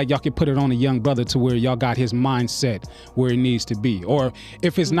feel like y'all can put it on a young brother to where y'all got his mindset where it needs to be, or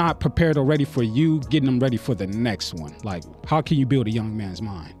if it's not prepared or ready for you, getting them ready for the next one? Like, how can you build a young man's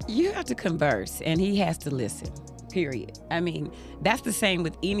mind? You have to converse, and he has to listen. Period. I mean, that's the same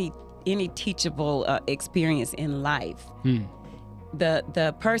with any teachable experience in life.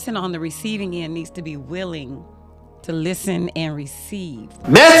 The person on the receiving end needs to be willing to listen and receive.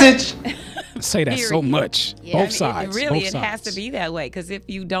 Message. Say that so Period. much. Yeah, Both I mean, sides. Really, both it has sides. to be that way, because if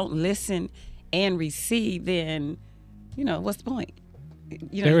you don't listen and receive, then what's the point?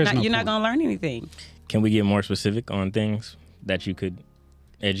 There is no you're not point. gonna learn anything. Can we get more specific on things that you could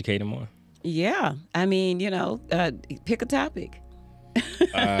educate him on? Yeah, I mean, pick a topic.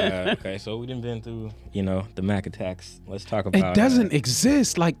 Okay, so we done been through, the Mac attacks. Let's talk about. It doesn't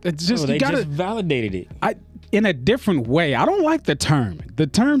exist. Like, it's just they you gotta. just validated it. In a different way. I don't like the term. The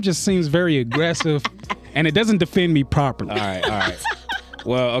term just seems very aggressive, and it doesn't defend me properly. All right.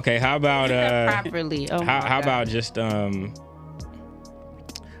 Well, okay. How about properly. Oh my how God. about just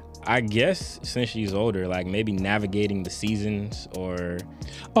I guess since she's older, like maybe navigating the seasons or.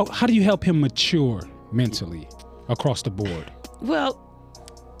 Oh, how do you help him mature mentally across the board? Well,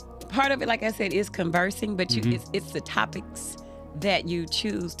 part of it, like I said, is conversing, but it's the topics that you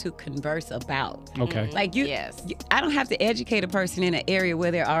choose to converse about. Okay. Like Yes. I don't have to educate a person in an area where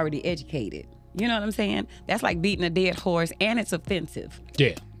they're already educated. You know what I'm saying? That's like beating a dead horse, and it's offensive.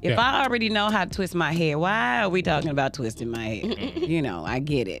 Yeah. If Yeah. I already know how to twist my hair, why are we talking about twisting my hair? You know, I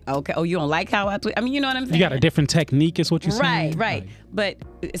get it. Okay. Oh, you don't like how I twist? I mean, you know what I'm saying? You got a different technique, is what you're saying? Right. But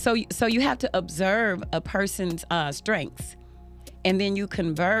so you have to observe a person's strengths, and then you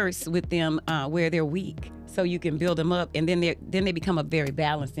converse with them where they're weak, so you can build them up, and then they become a very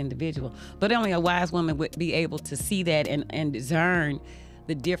balanced individual. But only a wise woman would be able to see that and discern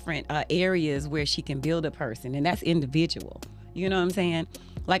the different areas where she can build a person, and that's individual. You know what I'm saying?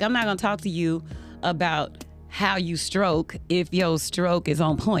 Like, I'm not gonna talk to you about how you stroke if your stroke is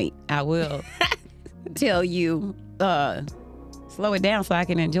on point. I will tell you, slow it down so I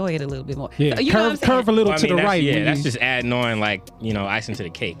can enjoy it a little bit more. Yeah, So, you know what I'm curve a saying? little Well, I to mean, the right. Yeah, when that's you- just adding on, like, icing to the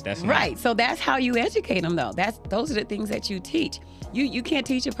cake. That's not- Right. So that's how you educate them, though. Those are the things that you teach. You can't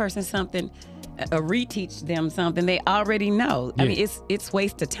teach a person something, reteach them something they already know. I Yeah. mean, it's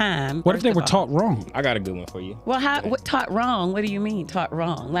waste of time. What if first they of were all. taught wrong? I got a good one for you. Well, what taught wrong? What do you mean taught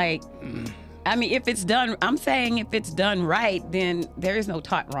wrong? Like, I mean, if it's done, I'm saying if it's done right, then there is no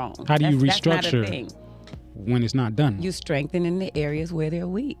taught wrong. How do you That's not a restructure thing. when it's not done? You strengthen in the areas where they're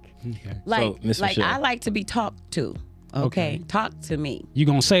weak. Okay. Like, Miss Michelle. I like to be talked to. Okay, talk to me. You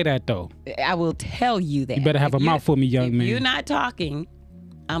gonna say that though? I will tell you that. You better have If a mouth for me, young if man. You're not talking.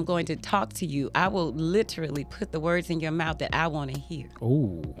 I'm going to talk to you. I will literally put the words in your mouth that I want to hear.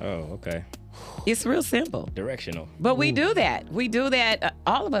 Ooh. Oh, okay. It's real simple. Directional. But we do that. We do that.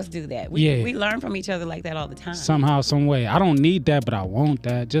 All of us do that. Yeah. We learn from each other like that all the time. Somehow, some way. I don't need that, but I want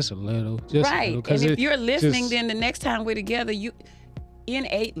that just a little. Just Right. A little, And 'cause if it you're listening, just- then the next time we're together, you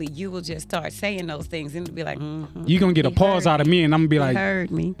innately you will just start saying those things and it'll be like, you gonna get a he pause heard out of me, and I'm gonna be you like, heard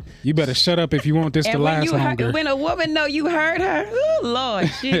me. you better shut up if you want this to And last longer. when a woman know you heard her, oh Lord,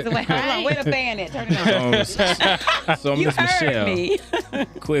 she's wait, hold on, where the fan at? Turn it on. So, You Miss heard Michelle, me.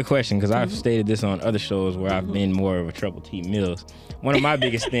 quick question, because I've stated this on other shows where I've been more of a trouble T Mills. One of my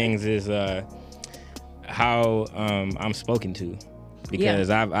biggest things is how I'm spoken to, because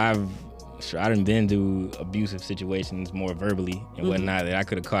I done been through abusive situations more verbally and whatnot that I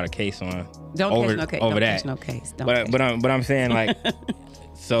could have caught a case on Don't over, catch no case. over Don't that. catch no case. Don't But catch but I'm saying, like,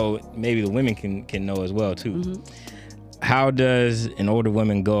 so maybe the women can know as well too. How does an older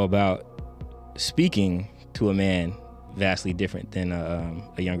woman go about speaking to a man vastly different than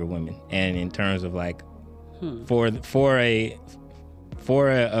a younger woman, and in terms of like for a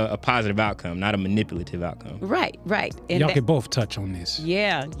positive outcome, not a manipulative outcome? Right. And Y'all that- can both touch on this.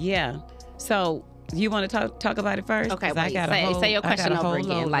 Yeah. So you want to talk about it first? Okay, 'Cause I wait, got say your I got question a over whole again,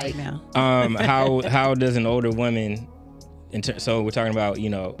 load like- right now. How does an older woman, so we're talking about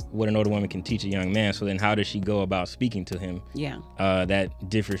what an older woman can teach a young man. So then, how does she go about speaking to him? Yeah. That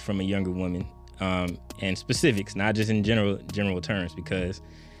differs from a younger woman, and specifics, not just in general terms, because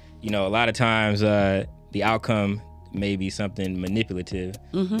a lot of times the outcome may be something manipulative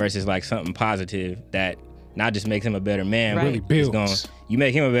versus like something positive that not just makes him a better man, Right. but Really it's builds. you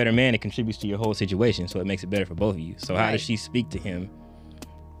make him a better man, it contributes to your whole situation, so it makes it better for both of you. So how Right. does she speak to him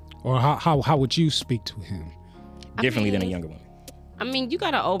Or how would you speak to him? differently than a mean, younger woman? I mean, you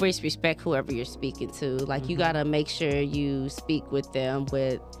gotta always respect whoever you're speaking to. Like, you gotta make sure you speak with them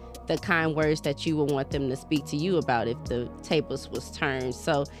with the kind words that you would want them to speak to you about if the tables was turned.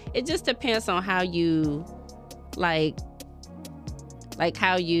 So it just depends on how you, like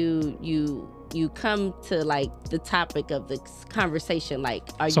how you come to like the topic of the conversation. Like,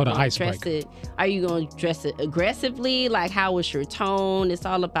 are you So the gonna address icebreaker. it? Are you gonna address it aggressively? Like, how was your tone? It's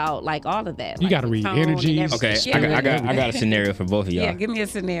all about like all of that. You like, gotta the read tone and energies. everything. Okay, Yeah. I got a scenario for both of y'all. Yeah. Give me a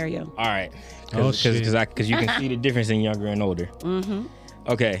scenario. All right, Oh, shit. because you can see the difference in younger and older.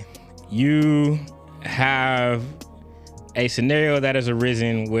 Okay, you have a scenario that has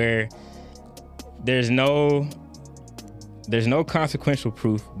arisen where there's no consequential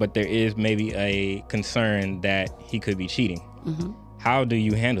proof, but there is maybe a concern that he could be cheating. How do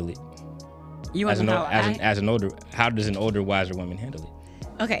you handle it? You want to know How does an older, wiser woman handle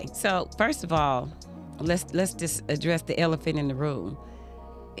it? Okay, so first of all, let's just address the elephant in the room.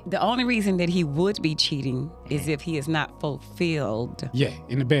 The only reason that he would be cheating is if he is not fulfilled Yeah,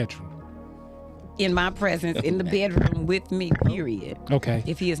 in the bedroom. in my presence in the bedroom with me, period. Okay.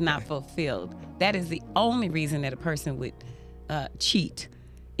 If he is not fulfilled, that is the only reason that a person would cheat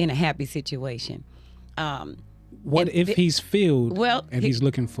in a happy situation. What if he's filled well, and he's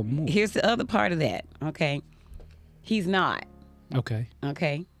looking for more? Here's the other part of that, okay? He's not. Okay.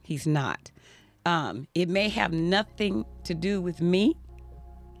 Okay, he's not. It may have nothing to do with me.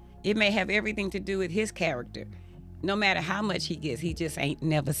 It may have everything to do with his character. No matter how much he gets, he just ain't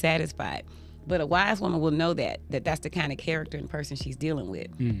never satisfied. But a wise woman will know that that's the kind of character and person she's dealing with.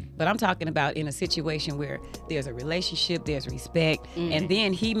 But I'm talking about in a situation where there's a relationship, there's respect, and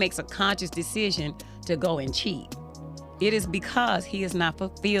then he makes a conscious decision to go and cheat. It is because he is not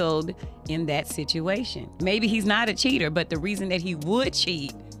fulfilled in that situation. Maybe he's not a cheater, but the reason that he would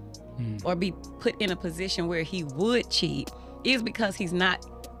cheat or be put in a position where he would cheat is because he's not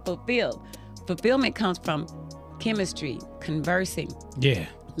fulfilled. Fulfillment comes from chemistry, conversing,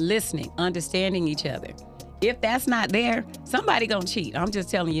 listening, understanding each other. If that's not there, somebody gonna cheat. I'm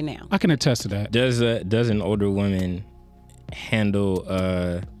just telling you now. I can attest to that. Does an older woman handle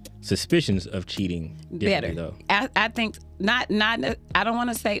suspicions of cheating differently, Better. though? I think not. I don't want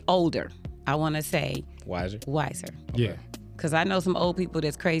to say older. I want to say Wiser. Yeah. Because I know some old people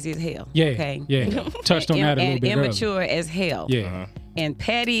that's crazy as hell. Yeah. Okay. Yeah. Touched on that a little and bit immature as hell. Yeah. And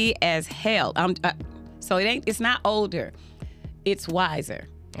petty as hell. So it's not older. It's wiser.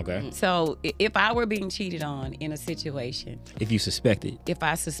 Okay. So if I were being cheated on in a situation, If you suspect it. if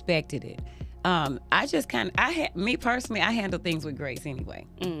I suspected it, I just me personally, I handle things with grace anyway.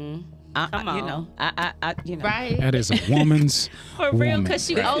 Come on. You know, you know. Right. That is a woman's For real, woman. because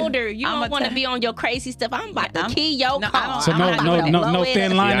you older. You I'ma don't want to tell- be on your crazy stuff. I'm about to I'm- key your no, I car. don't- So I'm no, not no, doing no, that. no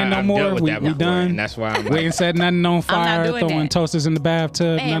thin lining no I've more. dealt with We that before, done. and that's why I'm We ain't setting nothing on fire, doing throwing that. toasters in the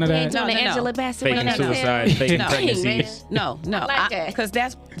bathtub, Man, none of we ain't that. doing the No, no, no. Angela Bassett. faking one. suicide, faking No. pregnancies. No, I like that. because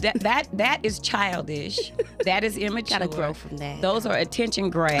that is childish. That is immature. Gotta grow from that. Those are attention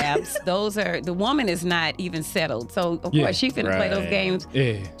grabs. The woman is not even settled. So of Yeah. course she finna play those Right. games.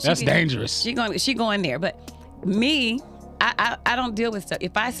 Yeah, that's She- dangerous. She going there. But me, I don't deal with stuff.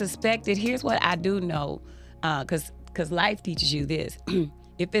 If I suspect it, here's what I do know, because life teaches you this.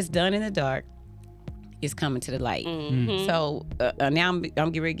 If it's done in the dark, it's coming to the light. So now I'm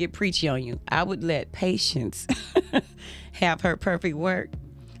getting ready to get preachy on you. I would let patience have her perfect work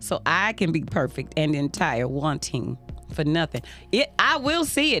so I can be perfect and entire, wanting for nothing. I will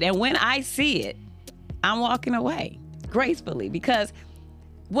see it. And when I see it, I'm walking away gracefully, because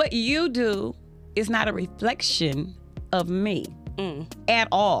what you do is not a reflection of me at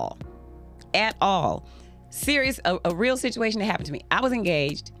all. At all. Serious, a real situation that happened to me. I was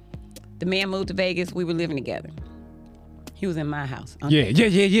engaged. The man moved to Vegas. We were living together. He was in my house. Yeah.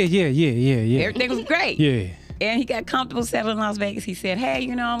 Everything was great. Yeah. And he got comfortable settled in Las Vegas. He said, hey,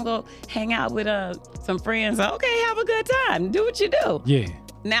 I'm going to hang out with some friends. Okay, have a good time. Do what you do. Yeah.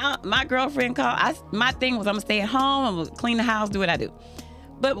 Now, my girlfriend called. My thing was I'm going to stay at home. I'm going to clean the house, do what I do.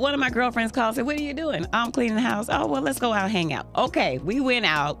 But one of my girlfriends called and said, what are you doing? I'm cleaning the house. Oh, well, let's go out, hang out. Okay, we went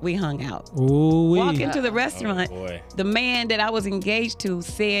out. We hung out. Ooh. Walk into the restaurant. Oh, boy. The man that I was engaged to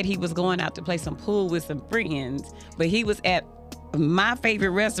said he was going out to play some pool with some friends, but he was at my favorite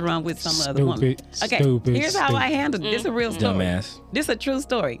restaurant with some other woman. Okay, here's how I handled it. This is a real story. Dumbass. This is a true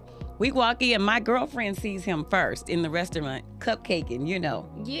story. We walk in, my girlfriend sees him first in the restaurant, cupcaking,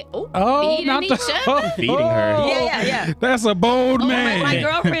 Yeah. Oh, feeding not each the other. Feeding her. Yeah. That's a bold man. My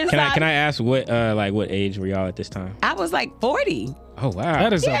girlfriend saw Can I ask what age were y'all at this time? I was like 40. Oh wow.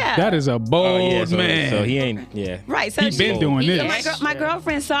 That is a bold man. man. So he ain't. Yeah. Right. So He been doing So this. my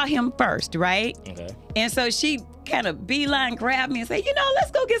girlfriend saw him first, right? Okay. And so she kind of beeline grabbed me and said,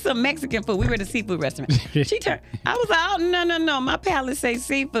 let's go get some Mexican food. We were at a seafood restaurant. She turned. I was like, oh, no. My palate say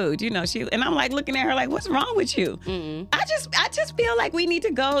seafood. And I'm like looking at her like, what's wrong with you? I just feel like we need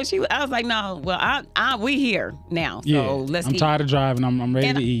to go. I was like, no, well, we here now. So let's I'm eat. tired of driving. I'm ready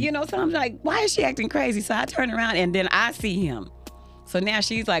And to eat. so I'm like, why is she acting crazy? So I turn around and then I see him. So now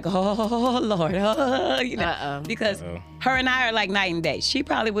she's like, oh Lord, because her and I are like night and day. She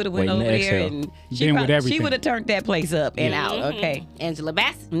probably would have went Waiting over to there exhale. and Been with she everything. would have turned that place up and out. Okay, Angela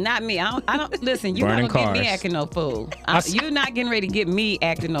Bassett. not me. I don't listen. You Burning not gonna get me cars. acting no fool. You're not getting ready to get me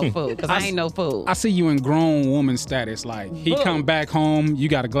acting no fool because I ain't no fool. I see you in grown woman status. Like he Boom. come back home, you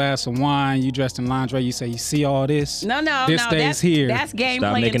got a glass of wine, you dressed in lingerie. You say, you see all this? No, This stays that's here. That's game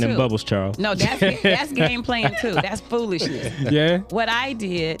Stop playing making too. them bubbles, Charles. No, that's game playing too. That's foolishness. Yeah. What I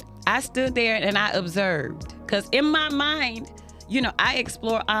did, I stood there and I observed. Because in my mind, I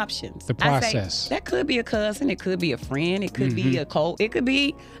explore options. The I say, process. that could be a cousin. It could be a friend. It could be a co. It could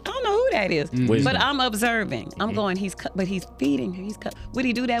be, I don't know who that is. Wisdom. But I'm observing. I'm going, but he's feeding her. Would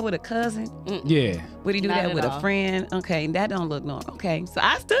he do that with a cousin? Yeah. Would he do Not that at with all. a friend? Okay, that don't look normal. Okay, so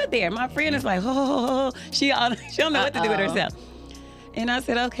I stood there. My friend is like, oh, she don't know what to do with herself. And I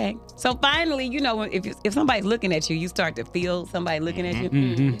said, okay. So finally, if somebody's looking at you, you start to feel somebody looking at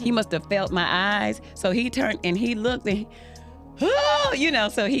you. He must have felt my eyes. So he turned and he looked and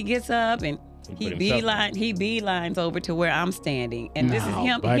so he gets up and he put himself beelines over to where I'm standing. And this is No,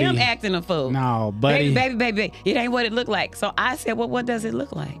 him buddy. acting a fool. No, buddy. Baby, it ain't what it looked like. So I said, well, what does it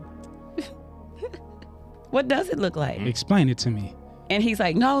look like? What does it look like? Explain it to me. And he's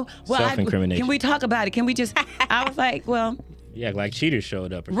like, no. Well, Self-incrimination. can we talk about it? Can we just? I was like, well, Yeah, like cheaters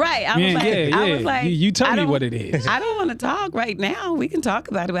showed up. Or right. I was like, You tell I me don't- what it is. I don't want to talk right now. We can talk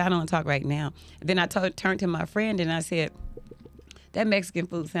about it, but I don't want to talk right now. Then I turned to my friend and I said, that Mexican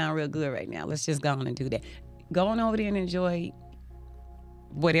food sounds real good right now. Let's just go on and do that. Go on over there and enjoy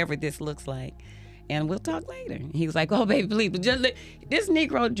whatever this looks like. And we'll talk later. He was like, oh, baby, please. But just this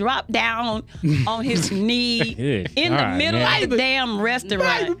Negro dropped down on his knee Good. in All the right, middle man. of the damn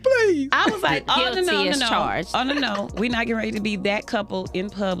restaurant. Baby, please. I was like, oh, no, Guilty as charged. Oh, no. We're not getting ready to be that couple in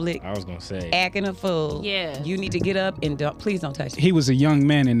public I was gonna say. acting a fool. Yeah. You need to get up and please don't touch me. He was a young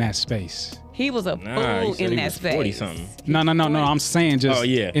man in that space. He was a Nah, fool you said in he that was space. 40 something. No. I'm saying just Oh,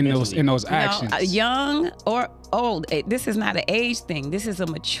 yeah, in those mentally. actions. No, young or old. This is not an age thing. This is a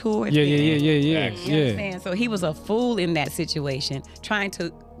mature yeah. thing. Facts. You Yeah. understand? So he was a fool in that situation, trying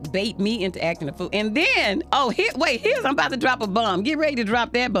to bait me into acting a fool. And then, here's I'm about to drop a bomb. Get ready to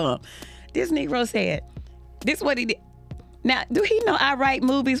drop that bomb. This Negro said, this is what he did. Now, do he know I write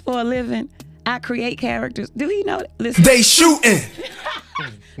movies for a living? I create characters. Do he know? Listen. They shooting.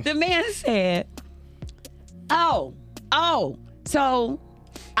 The man said,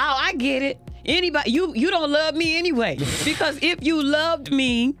 I get it. Anybody, you don't love me anyway. Because if you loved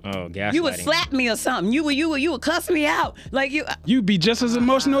me, Gaslighting. you would slap me or something. You would cuss me out. Like You'd be just as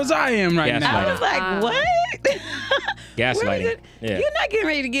emotional as I am right now. I was like, what? Gaslighting. Where is it? Yeah. You're not getting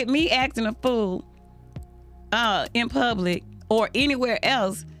ready to get me acting a fool in public or anywhere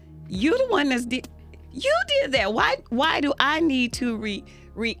else. You the one you did that. Why do I need to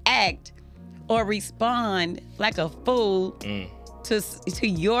react or respond like a fool to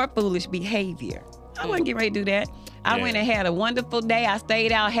your foolish behavior? I wasn't getting ready to do that. I Yeah. went and had a wonderful day. I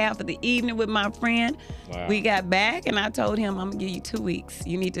stayed out half of the evening with my friend. Wow. We got back and I told him, I'm gonna give you 2 weeks.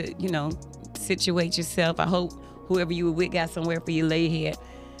 You need to, situate yourself. I hope whoever you were with got somewhere for you to lay here.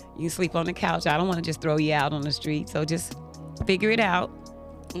 You can sleep on the couch. I don't want to just throw you out on the street. So just figure it out.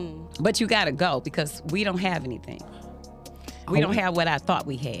 But you gotta go because we don't have anything. We don't have what I thought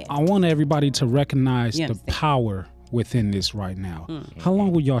we had. I want everybody to recognize You the understand? power within this right now. How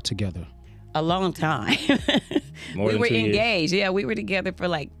long were y'all together? A long time. More We than were 2 years. engaged. Yeah, we were together for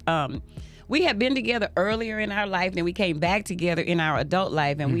we had been together earlier in our life, then we came back together in our adult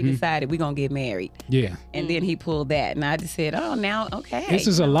life, and we decided we're gonna get married. Yeah. And then he pulled that, and I just said, "Oh, now okay." This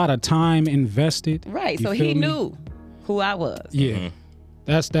is a lot of time invested. right. You So feel he me? knew who I was. Yeah.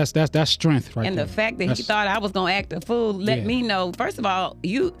 That's strength right And there. the fact that he That's- thought I was gonna act a fool let Yeah. me know. First of all,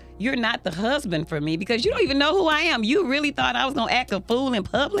 you're not the husband for me because you don't even know who I am. You really thought I was gonna act a fool in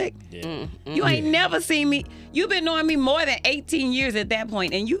public? Yeah. You ain't never seen me. You've been knowing me more than 18 years at that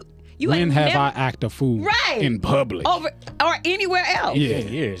point, and you when ain't have never, I act a fool Right. in public? over or anywhere else? Yeah.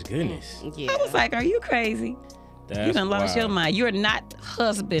 10 years, goodness. Yeah. I was like, "Are you crazy? That's You done lost your wild. mind. You're not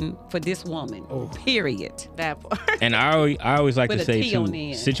husband for this woman. Oh. Period." that part. And I always like With to a say T too, on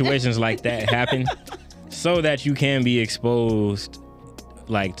the end. situations like that happen so that you can be exposed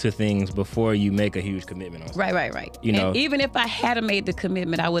like to things before you make a huge commitment on something. Right. You know. And even if I had made the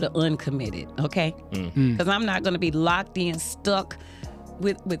commitment, I would have uncommitted, okay? Because I'm not going to be locked in, stuck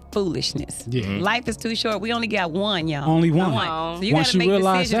with foolishness. Yeah. Life is too short. We only got one, y'all. Only one. So you Once got to you make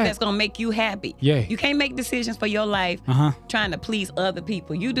realize decisions that. that's going to make you happy. Yeah. You can't make decisions for your life Uh-huh. trying to please other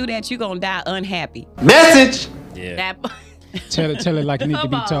people. You do that, you're going to die unhappy. Message. Yeah. That part. Tell it like it need to be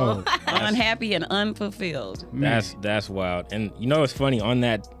Come on. told. Unhappy and unfulfilled. That's wild. And you know what's funny on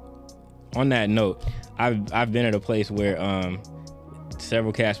that note, I've been at a place where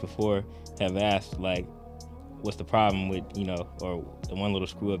several cats before have asked like, what's the problem with, or the one little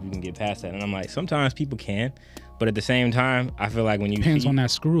screw up you can get past that. And I'm like, sometimes people can, but at the same time, I feel like when you Depends cheat, on that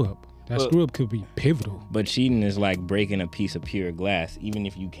screw up. That Well- screw up could be pivotal. but cheating is like breaking a piece of pure glass. Even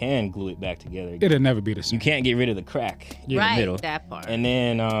if you can glue it back together, It'll never be the you same. can't get rid of the crack in the Right. middle. That part. And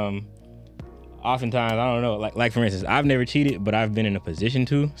then oftentimes, I don't know, like for instance, I've never cheated, but I've been in a position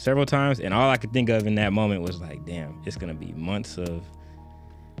to several times, and all I could think of in that moment was like, damn, it's gonna be months of.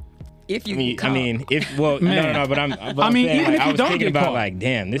 If you I can mean, if well, Man. no, but I'm I mean, saying, even like, if I you was don't thinking get about caught. like,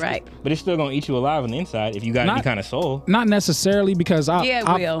 damn, this, Right. but it's still gonna eat you alive on the inside if you got any Not- kind of soul. Not necessarily because Yeah, it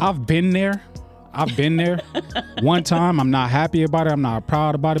will. I've been there. I've been there. One time, I'm not happy about it. I'm not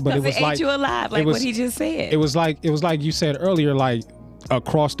proud about it. But it because was it like ate you alive, like was- what he just said. it was like you said earlier, like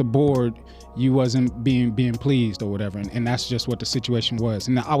across the board, you wasn't being pleased or whatever, and that's just what the situation was.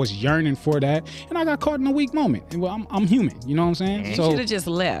 And I was yearning for that, and I got caught in a weak moment. And well, I'm human, you know what I'm saying? You So should have just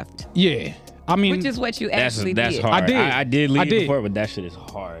left, yeah, I mean, which is what you That's actually that's did. hard. I did. I did leave I did. before, but that shit is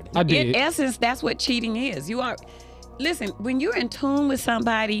hard. I did. In essence, that's what cheating is. You are, listen, when you're in tune with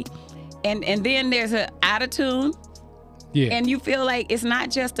somebody, and then there's a out of tune. Yeah. And you feel like it's not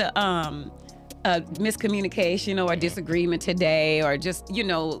just a miscommunication or a disagreement today, or just,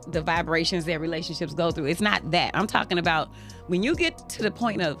 the vibrations that relationships go through. It's not that. I'm talking about when you get to the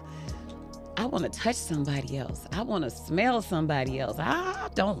point of, I want to touch somebody else. I want to smell somebody else. I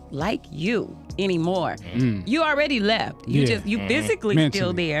don't like you anymore. You already left. You physically Mentally.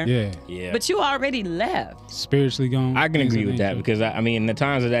 still there. Yeah. But you already left. Spiritually gone. I can agree with that because the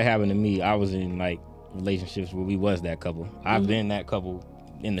times that happened to me, I was in like relationships where we was that couple. I've been that couple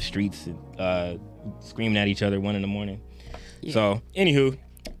in the streets, screaming at each other 1 a.m. Yeah. So, anywho,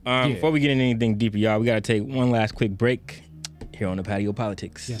 before we get into anything deeper, y'all, we got to take one last quick break here on the Patio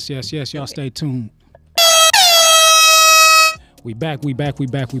Politics. Yes. Y'all stay tuned. We back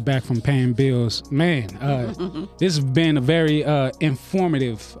from paying bills. Man, this has been a very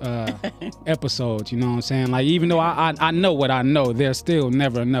informative episode, you know what I'm saying? Like, even though I know what I know, there's still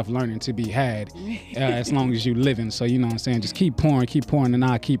never enough learning to be had as long as you living. So, you know what I'm saying? Just keep pouring, and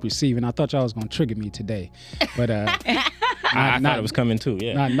I'll keep receiving. I thought y'all was going to trigger me today, but I thought it was coming too,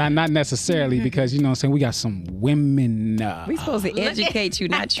 yeah. Not necessarily, because, you know what I'm saying, we got some women. We supposed to educate you,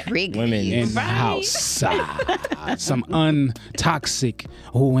 not trigger Women you. In the house. Some untoxic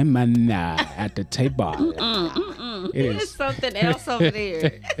women at the table. It There's is. something else over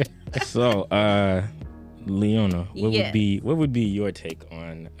there. So, Leona, what would be your take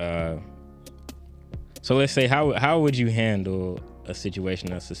on? So let's say how would you handle a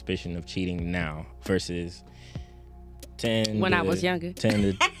situation of suspicion of cheating now versus 10 When to, I was younger.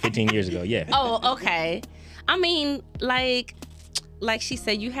 10 to 15 years ago? Yeah. Oh, okay. I mean, like she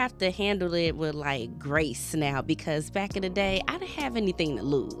said, you have to handle it with like grace now, because back in the day, I didn't have anything to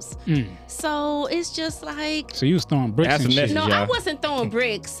lose. So it's just like. So you was throwing bricks That's and a shit. message, No, y'all. I wasn't throwing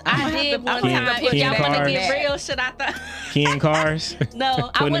bricks. I did one Keying- time. If keying y'all want to cars. get real, should I thought? Keying cars,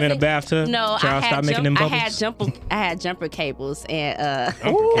 No, I putting them in a wasn't. bathtub. No, Child, stop making them I bubbles. had jumper cables and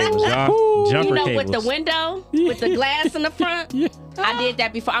Jumper cables, y'all. Jumper cables. with the window, with the glass in the front. I did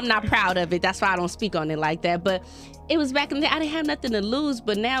that before. I'm not proud of it. That's why I don't speak on it like that. But it was back in the day. I didn't have nothing to lose.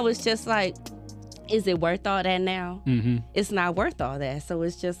 But now it's just like, is it worth all that now? It's not worth all that. So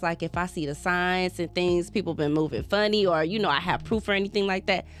it's just like, if I see the signs and things, people been moving funny, or, I have proof or anything like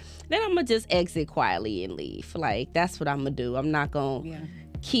that, then I'm going to just exit quietly and leave. Like, that's what I'm going to do. I'm not going to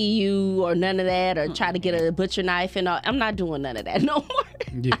key you or none of that, or try to get a butcher knife and all. I'm not doing none of that no more.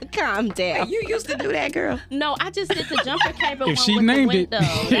 Yeah. Calm down. You used to do that, girl. No, I just did the jumper cable If one she with named the it.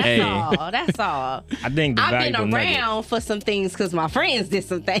 window. That's all. I think the I've been valuable around nugget. for some things because my friends did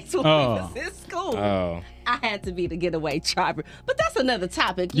some things when we was in school. Oh. I had to be the getaway driver, but that's another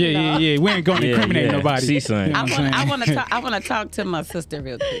topic. You know? Yeah. We ain't going to incriminate nobody. See, son. You know what I'm saying? I want to talk to my sister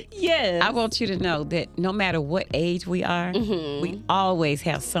real quick. Yes. I want you to know that no matter what age we are, we always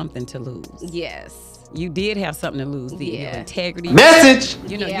have something to lose. Yes. You did have something to lose. Your integrity. Message.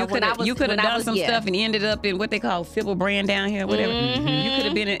 Yeah, You could have done some yeah. stuff and ended up in what they call civil brand down here, whatever. You could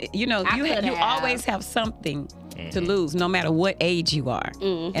have been, you could have. always have something to lose, no matter what age you are.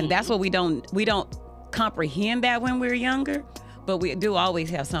 And that's what we don't comprehend that when we're younger, but we do always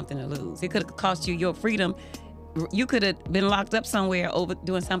have something to lose. It could have cost you your freedom. You could have been locked up somewhere over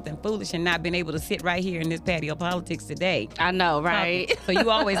doing something foolish and not been able to sit right here in this patio politics today. I know, right? So you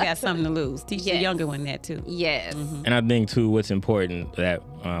always got something to lose. Teach the Yes. younger one that too. Yes. And I think too, what's important that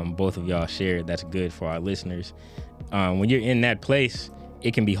both of y'all shared that's good for our listeners. When you're in that place,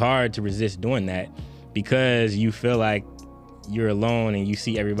 it can be hard to resist doing that because you feel like you're alone and you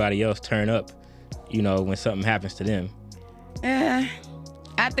see everybody else turn up, when something happens to them.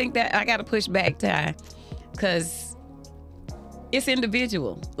 I think that I got to push back, Ty, because it's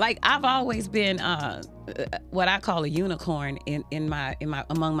individual. Like, I've always been what I call a unicorn in my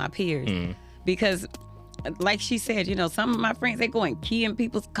among my peers, because, like she said, some of my friends, they go and key in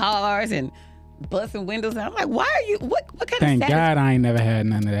people's cars and busting windows. I'm like, why are you? What kind Thank of God I ain't never had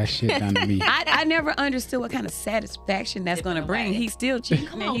none of that shit done to me. I never understood what kind of satisfaction that's going to bring. He's still cheating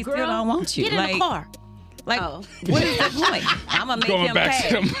and on, he girl. still don't want you. Get in the car. Like, Oh. what is the point? I'm gonna make Going him back pay.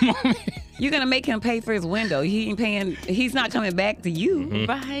 to the moment. You're gonna make him pay for his window. He ain't paying. He's not coming back to you.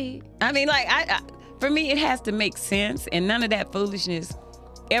 Right. I mean, like, I for me, it has to make sense, and none of that foolishness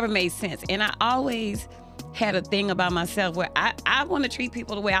ever made sense. And I always had a thing about myself where I want to treat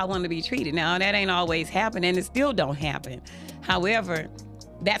people the way I want to be treated. Now, that ain't always happen, and it still don't happen. However,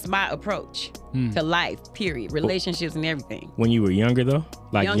 that's my approach to life, period. Relationships and everything. When you were younger though?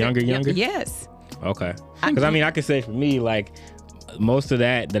 Like younger? Yes. Okay. Because I could say for me, like, most of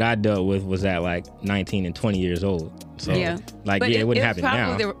that I dealt with was at like 19 and 20 years old. So, Yeah. like, But it wouldn't it happen was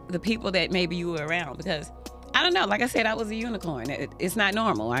now. probably the people that maybe you were around, because I don't know. Like I said, I was a unicorn. It's not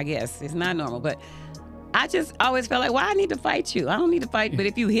normal, I guess. It's not normal. But I just always felt like, why I need to fight you? I don't need to fight. But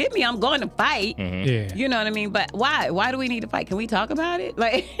if you hit me, I'm going to fight. Yeah. You know what I mean? But why? Why do we need to fight? Can we talk about it?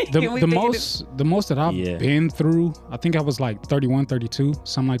 Like The most that I've been through, I think I was like 31, 32,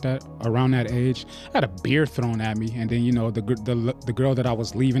 something like that, around that age. I had a beer thrown at me, and then the girl that I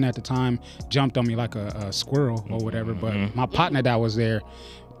was leaving at the time jumped on me like a squirrel or whatever. But my partner that was there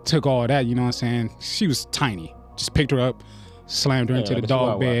took all that. You know what I'm saying? She was tiny. Just picked her up, slammed her into the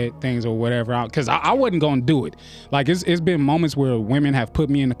dog bed, things or whatever. Because I wasn't going to do it. Like, it's been moments where women have put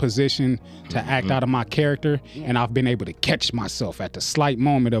me in a position to act out of my character, and I've been able to catch myself at the slight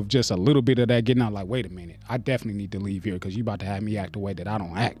moment of just a little bit of that getting out, like, wait a minute, I definitely need to leave here because you about to have me act the way that I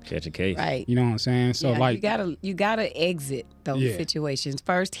don't act. Catch a case. Right. You know what I'm saying? So, like... You gotta exit those situations.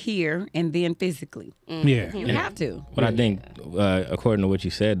 First here, and then physically. Yeah. You have to. But I think, according to what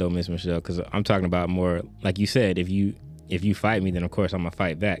you said, though, Miss Michelle, because I'm talking about more, like you said, if you fight me, then of course I'm gonna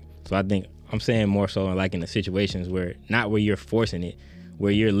fight back. So I think I'm saying more so like in the situations where, not where you're forcing it,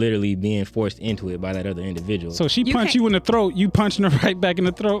 where you're literally being forced into it by that other individual. So she punched you in the throat, you punching her right back in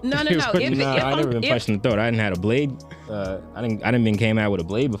the throat? No. I never been punched in the throat. I didn't have a blade. I didn't been came out with a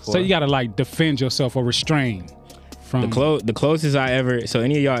blade before. So you gotta like defend yourself or restrain from the closest I ever. So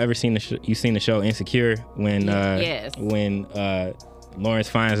any of y'all ever seen you seen the show Insecure when Lawrence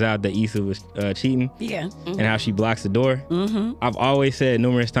finds out that Issa was cheating, and how she blocks the door. I've always said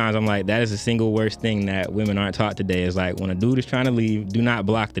numerous times, I'm like, that is the single worst thing that women aren't taught today. Is like, when a dude is trying to leave, do not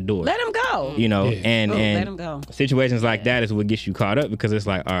block the door. Let him go. You know, and let him go. Situations like that is what gets you caught up, because it's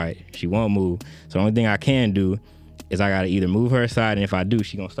like, all right, she won't move. So the only thing I can do is I gotta either move her aside, and if I do,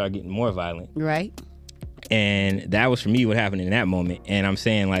 she gonna start getting more violent. Right. And that was for me what happened in that moment. And I'm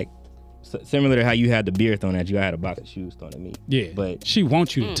saying, like, similar to how you had the beer thrown at you, I had a box of shoes thrown at me. Yeah, but she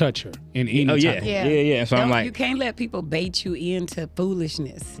wants you to touch her in any type. Yeah. So I'm like, you can't let people bait you into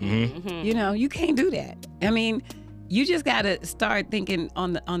foolishness. You know, you can't do that. I mean, you just gotta start thinking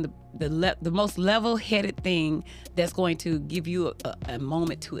on the most level-headed thing that's going to give you a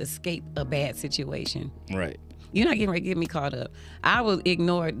moment to escape a bad situation. Right. You're not getting ready to get me caught up. I will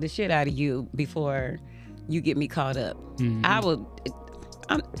ignore the shit out of you before you get me caught up. I will.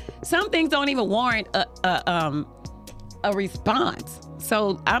 Some things don't even warrant a response.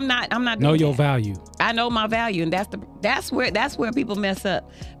 So I'm not doing know your that. value. I know my value, and that's where people mess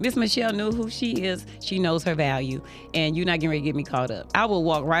up. Miss Michelle knew who she is. She knows her value, and you're not getting ready to get me caught up. I will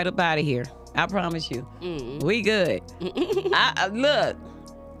walk right up out of here. I promise you. We good. Look,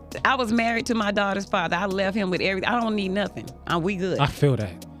 I was married to my daughter's father. I left him with everything. I don't need nothing. We good. I feel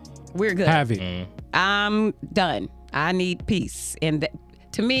that. We're good. Have it. I'm done. I need peace, and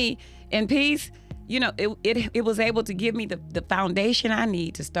to me, in peace, you know, it was able to give me the foundation I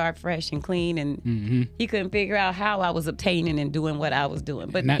need to start fresh and clean, and he couldn't figure out how I was obtaining and doing what I was doing.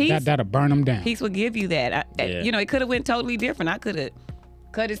 But peace, that'll burn him down. Peace will give you that. You know, it could have went totally different. I could have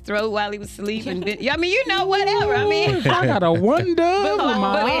cut his throat while he was sleeping. I mean, you know, whatever. I mean, I gotta wonder.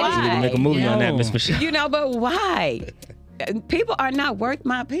 why? Make a movie on that, Miss Michelle. You know, but why? People are not worth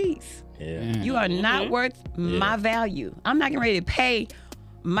my peace. Yeah. You are not worth my value. I'm not getting ready to pay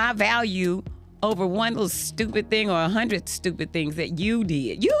my value over one little stupid thing or 100 stupid things that you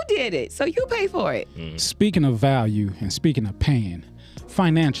did. You did it, so you pay for it. Speaking of value and speaking of paying,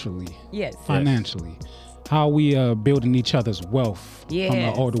 financially. Yes. Financially. How are we building each other's wealth from an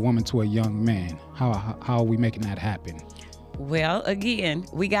Yes. older woman to a young man? How are we making that happen? Well, again,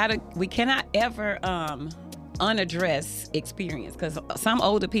 we cannot ever unaddress experience, because some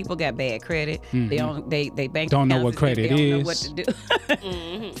older people got bad credit. They bank Don't know accounts what credit they don't is. know what to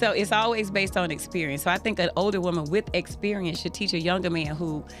do. So it's always based on experience. So I think an older woman with experience should teach a younger man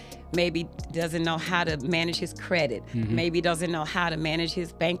who maybe doesn't know how to manage his credit, maybe doesn't know how to manage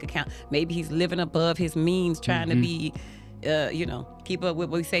his bank account, maybe he's living above his means, trying to be keep up with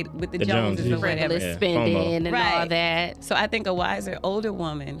what we say with the Joneses or whatever. Frivolous spending and all that. So I think a wiser older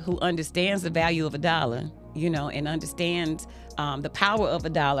woman who understands the value of a dollar, and understands the power of a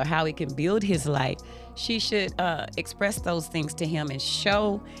dollar, how it can build his life, she should express those things to him and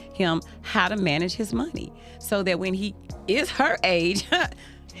show him how to manage his money, so that when he is her age,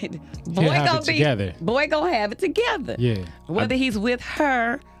 boy gonna have it together. Yeah. Whether he's with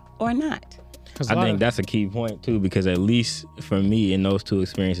her or not. I think that's a key point too, because at least for me in those two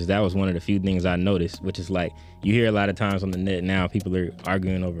experiences, that was one of the few things I noticed, which is like, you hear a lot of times on the net now, people are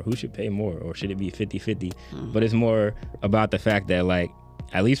arguing over who should pay more or should it be 50-50. But it's more about the fact that, like,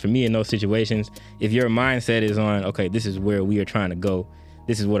 at least for me in those situations, if your mindset is on, okay, this is where we are trying to go,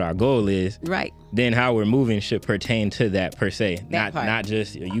 this is what our goal is. Right. Then how we're moving should pertain to that per se. That part. Not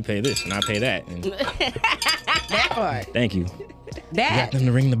just you pay this and I pay that. And That part. thank you. That Got them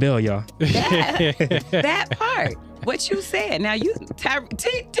to ring the bell, y'all. that part. What you said. Now you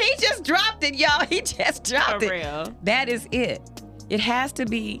T just dropped it, y'all. He just dropped For it. real. That is it. It has to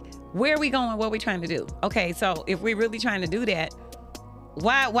be where we going, what we trying to do. Okay, so if we're really trying to do that,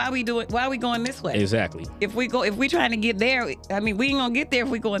 why we going this way? Exactly. If we trying to get there, I mean, we ain't gonna get there if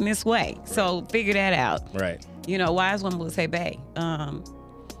we going this way. So figure that out. Right. You know, wise woman will say, babe,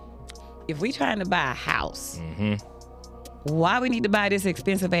 if we trying to buy a house, why we need to buy this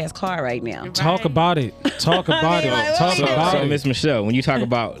expensive ass car right now? Talk about it. Talk about it. Talk about So it. Miss Michelle, when you talk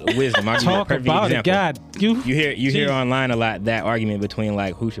about wisdom, I'll give you a Talk perfect about example. it. God, You hear online a lot that argument between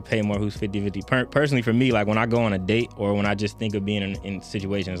like who should pay more, who's 50-50. Personally, for me, like when I go on a date or when I just think of being in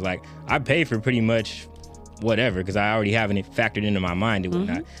situations, like I pay for pretty much whatever because I already have it factored into my mind and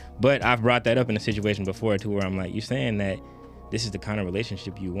whatnot. But I've brought that up in a situation before too, where I'm like, you're saying that this is the kind of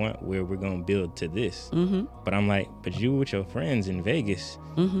relationship you want where we're going to build to this. But I'm like, but you with your friends in Vegas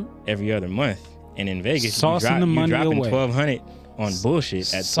every other month. And in Vegas, Saucing the money you dropping away. $1,200 on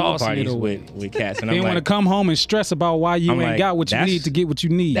bullshit at pool Saucing it parties away. with cats. And They I'm want to like, come home and stress about why you I'm ain't like, got what you that's- need to get what you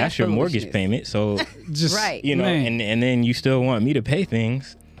need. that's your mortgage foolishness. payment. So, Just Right. you know, man. and then you still want me to pay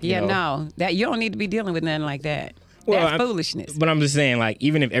things. you Yeah, know. no, that you don't need to be dealing with nothing like that. Well, That's foolishness. But I'm just saying, like,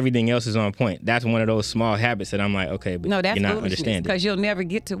 even if everything else is on point, that's one of those small habits that I'm like, okay, but No, that's you're not foolishness understanding. because you'll never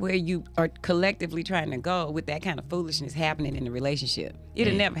get to where you are collectively trying to go with that kind of foolishness happening in the relationship.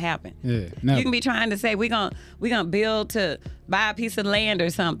 It'll never happen. Yeah, never. You can be trying to say we gonna build to buy a piece of land or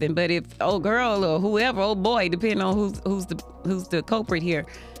something, but if old girl or whoever, old boy, depending on who's the culprit here,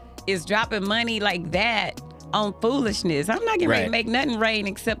 is dropping money like that on foolishness, I'm not getting ready to Right. make nothing rain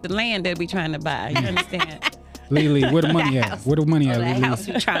except the land that we trying to buy. You understand? Lily, where the money at? Where the money Or at, that Lily? house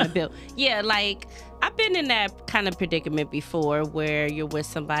you're trying to build. Yeah, like I've been in that kind of predicament before where you're with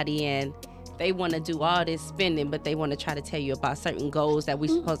somebody and they want to do all this spending, but they want to try to tell you about certain goals that we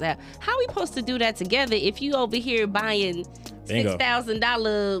supposed to have. How are we supposed to do that together if you over here buying Bingo.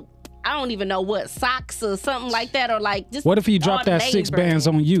 $6,000, I don't even know what, socks or something like that, or like just What if he all dropped the that name 6 bands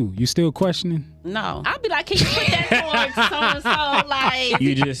brand? on you? You still questioning? No. I'll be like, can you put that towards so-and-so? Like,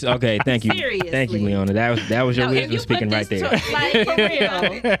 You just okay. Thank you, Seriously. thank you, Leona. That was your no, if wisdom you speaking put right this there. like, for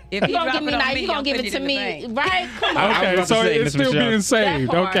real. If You gonna give me that, you gonna give it to me, right? Come on. I was Okay, about to so say, it's Miss still Michelle. being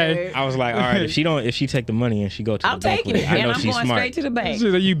saved. That Okay. part. I was like, all right, if she take the money and she go to I'm the bank taking with it, it, I and know I'm she's going smart. straight to the bank. She's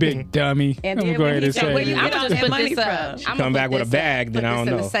like, you big dummy. And I'm then going when to he said, say "Where you it. get I'm all just that put money this from?" up. I'm Come gonna back put with a this bag, up. then Put I this don't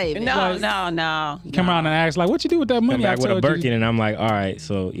in the know. savings. No. Come around and ask, like, what you do with that money? Come back I with a told Birkin, you. and I'm like, all right,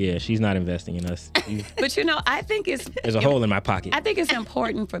 so yeah, she's not investing in us. But you know, I think it's There's a hole in my pocket. I think it's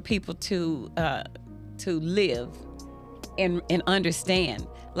important for people to live and understand.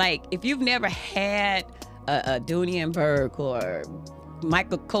 Like, if you've never had a Dunienberg or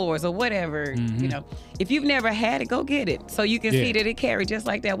Michael Kors or whatever, you know, if you've never had it, go get it so you can Yeah. see that it carried just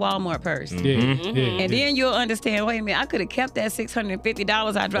like that Walmart purse. Yeah, yeah. And then you'll understand, wait a minute, I could have kept that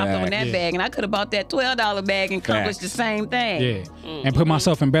 $650 I dropped on that Yeah. bag, and I could have bought that $12 bag and accomplished the Facts. same thing. Yeah. And put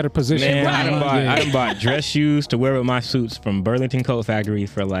myself in better position. Man, when I I'm- done bought dress shoes to wear with my suits from Burlington Coat Factory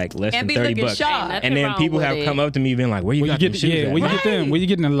for like less And than be 30 looking bucks. sharp. Nothing And then wrong people with have it. come up to me being like, where you Where you got get them shoes yeah, at? where you get them? Where you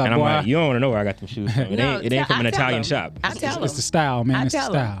getting them, like, And I'm boy? like, you don't want to know where I got them shoes from. It No, ain't from an I tell Italian them. shop. I tell them. It's the style, man. It's the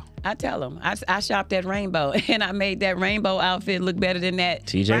style. I tell them. I shopped at Rainbow, and I made that rainbow outfit look better than that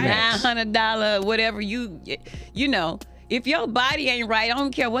TJ Maxx. $900 whatever you know. If your body ain't right, I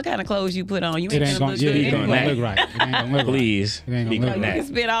don't care what kind of clothes you put on. You It ain't ain't gonna gonna, look yeah, good it ain't on gonna that. look right. It ain't gonna look Please. It ain't gonna speak look on right. You that.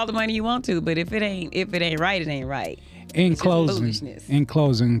 can spend all the money you want to, but if it ain't right, it ain't right. In just closing,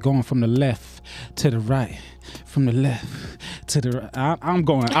 foolishness. going from the left to the right, from the left to the right. I'm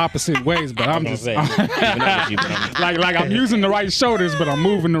going opposite ways, but I'm gonna just say, keeping up with you, but I'm- like I'm using the right shoulders, but I'm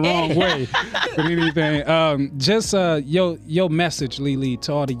moving the wrong way. But anything, just your message, Lily,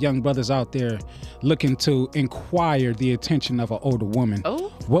 to all the young brothers out there looking to inquire the attention of an older woman.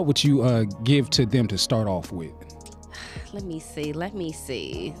 Oh. What would you give to them to start off with? Let me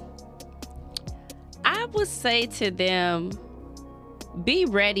see. I would say to them, be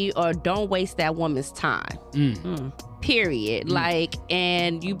ready or don't waste that woman's time. Period. Like,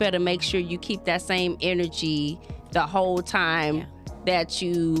 and you better make sure you keep that same energy the whole time that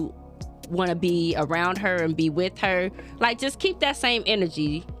you want to be around her and be with her. Like, just keep that same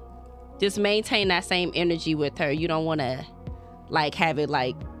energy. Just maintain that same energy with her. You don't want to like have it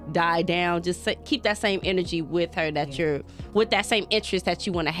like die down. Just keep that same energy with her, that you're with that same interest that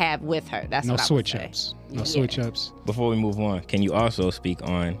you want to have with her. That's No what I would switch say. ups. No switch ups. Before we move on, can you also speak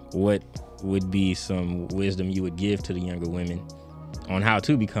on what would be some wisdom you would give to the younger women on how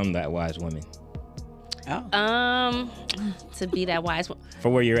to become that wise woman? To be that wise one. For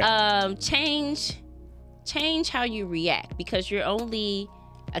where you're at. Change how you react, because you're only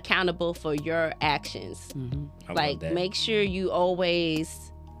accountable for your actions. Like, make sure you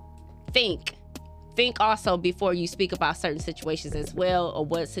always think also before you speak about certain situations as well, or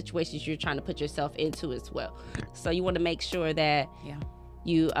what situations you're trying to put yourself into as well. So you want to make sure that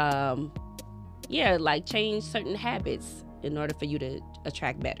you like change certain habits in order for you to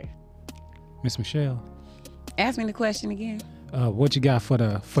attract better. Miss Michelle, Ask me the question again. what you got for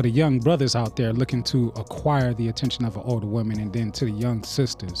the young brothers out there looking to acquire the attention of an older woman, and then to the young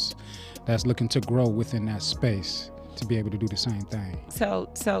sisters that's looking to grow within that space to be able to do the same thing? So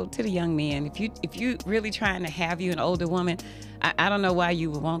to the young men, if you really trying to have you an older woman, I don't know why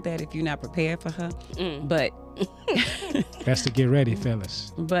you would want that if you're not prepared for her. But That's to get ready,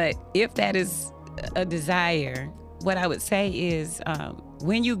 fellas. But if that is a desire, what I would say is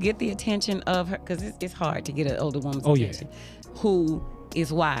when you get the attention of her, because it's hard to get an older woman's attention, who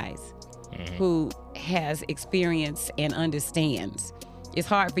is wise, who has experience and understands. It's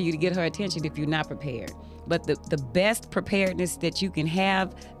hard for you to get her attention if you're not prepared. But the best preparedness that you can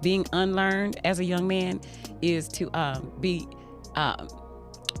have being unlearned as a young man is to be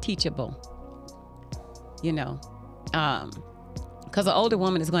teachable, you know. Because an older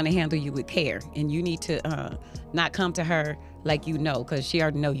woman is going to handle you with care, and you need to not come to her like you know, because she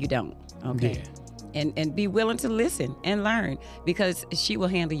already know you don't. Okay, and be willing to listen and learn, because she will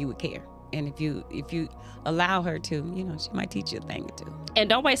handle you with care. And if you allow her to, you know, she might teach you a thing or two. And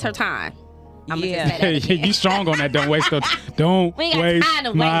don't waste her time. You strong on that. Don't waste don't we ain't got waste time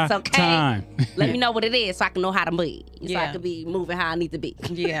to my waste, okay? time. Let me know what it is so I can know how to move. So I can be moving how I need to be.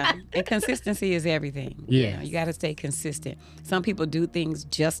 And consistency is everything. You got to stay consistent. Some people do things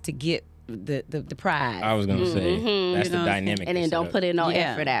just to get the prize. I was gonna say that's the dynamic, and then don't put in no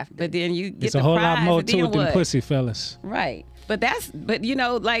effort after. But then you get It's the a whole prize, lot more and to then it than what? pussy, fellas. Right. But you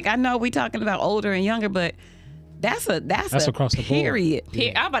know, like, I know we talking about older and younger, but that's across the board. Period.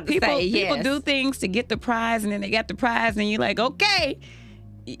 I'm about to People say yes. People do things to get the prize, and then they got the prize, and you're like, okay.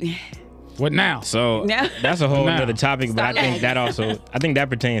 What now? So Now- that's a whole Now. other topic, but Start I think that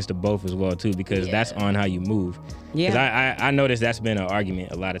pertains to both as well too, because that's on how you move. Because I noticed that's been an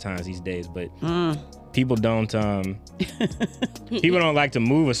argument a lot of times these days, but people don't like to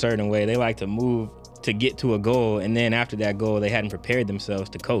move a certain way. They like to move to get to a goal, and then after that goal, they hadn't prepared themselves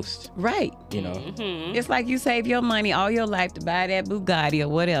to coast. Right. You know, It's like you save your money all your life to buy that Bugatti or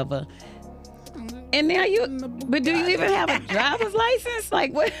whatever. And now but do you even have a driver's license?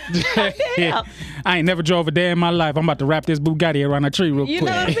 Like, what the hell? I ain't never drove a day in my life. I'm about to wrap this Bugatti around a tree real quick. You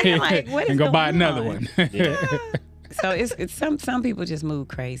know what I'm saying? Like, what is and go buy going another on? one. So it's some people just move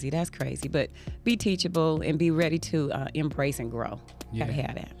crazy. That's crazy. But be teachable and be ready to embrace and grow. Gotta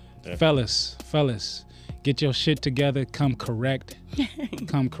have that. Fellas, get your shit together. Come correct.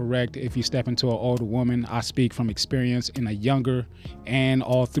 If you step into an older woman. I speak from experience in a younger and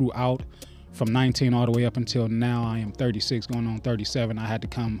all throughout. From 19 all the way up until now, I am 36, going on 37. I had to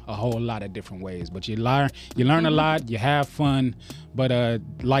come a whole lot of different ways. But you learn a lot, you have fun. But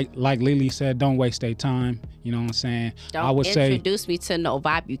like Lily said, don't waste their time. You know what I'm saying? Don't I would introduce me to no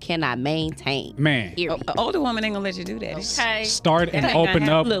vibe you cannot maintain. Man. Period. An older woman ain't gonna let you do that. Okay. Start and That ain't open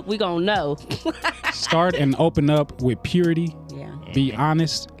gonna up. Look, we gonna know. Start and open up with purity. Yeah. Be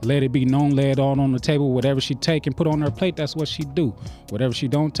honest. Let it be known. Lay it all on the table. Whatever she take and put on her plate, that's what she do. Whatever she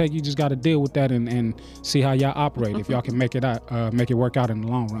don't take, you just got to deal with that and see how y'all operate. If y'all can make it work out in the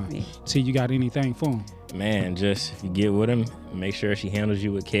long run. Yeah. See, you got anything for him? man, just if you get with him, make sure she handles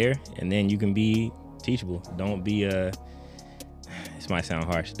you with care, and then you can be teachable. Don't be this might sound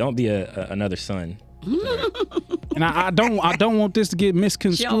harsh. Don't be another son. And I don't want this to get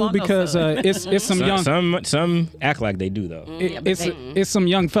misconstrued because it's some young some act like they do though. It's some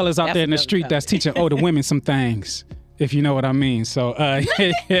young fellas out That's there in the another street that's teaching older women some things, if you know what I mean. So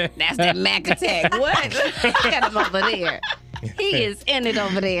That's that Mac attack. What? Look at him over there. He is in it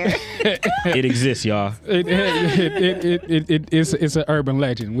over there. It exists, y'all. It's an urban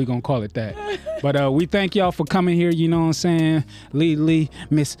legend. We're gonna call it that. But we thank y'all for coming here. You know what I'm saying? Lee,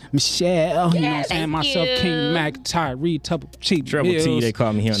 Miss Michelle. You know what I'm saying? Myself, you. King Mac, Tyree, Cheap Treble Bills. T, they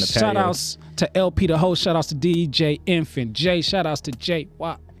call me here on the patio. Shout outs to LP the host. Shout outs to DJ Infant J. Shout outs to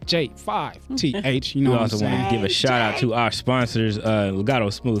J5TH. You know We what I'm also saying? want to give a shout out to our sponsors, Legato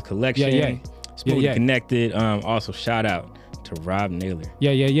Smooth Collection, Yeah. Smooth Yeah. Connected. Also shout out to Rob Naylor.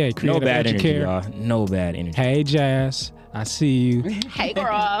 Yeah. No Creative bad energy, Educare. y'all. No bad energy. Hey Jazz, I see you. Hey,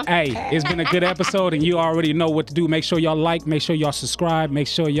 girl. Hey, it's been a good episode, and you already know what to do. Make sure y'all like, make sure y'all subscribe, make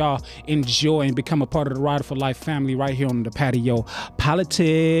sure y'all enjoy and become a part of the Rider for Life family right here on the Patio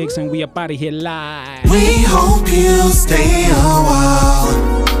PolitiCz, and we up out of here live. We hope you stay a while,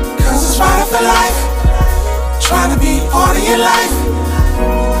 cause it's Rider for Life, trying to be part of your life.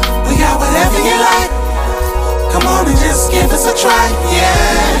 We got whatever you like, come on and just give us a try,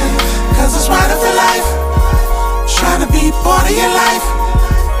 yeah. Cause it's Rider for Life, trying to be part of your life.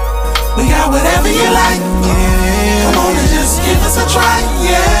 We got whatever you like, yeah. Come on and just give us a try,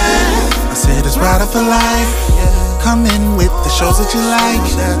 yeah. I said it's Rider for Life, come in with the shows that you like.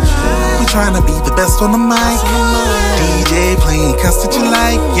 We trying to be the best on the mic, DJ playing cuts that you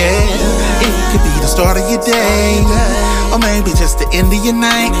like, yeah. It could be the start of your day, or maybe just the end of your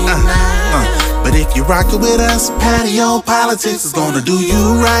night, But if you're rockin' with us, Patio PolitiCz is gonna do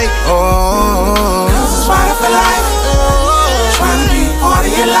you right. Oh, cause it's Rider for Life, trying to be part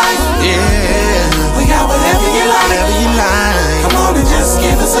of your life. Yeah, we got whatever you like. Come on and just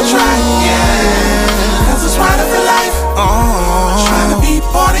give us a try. Yeah, cause it's Rider for Life.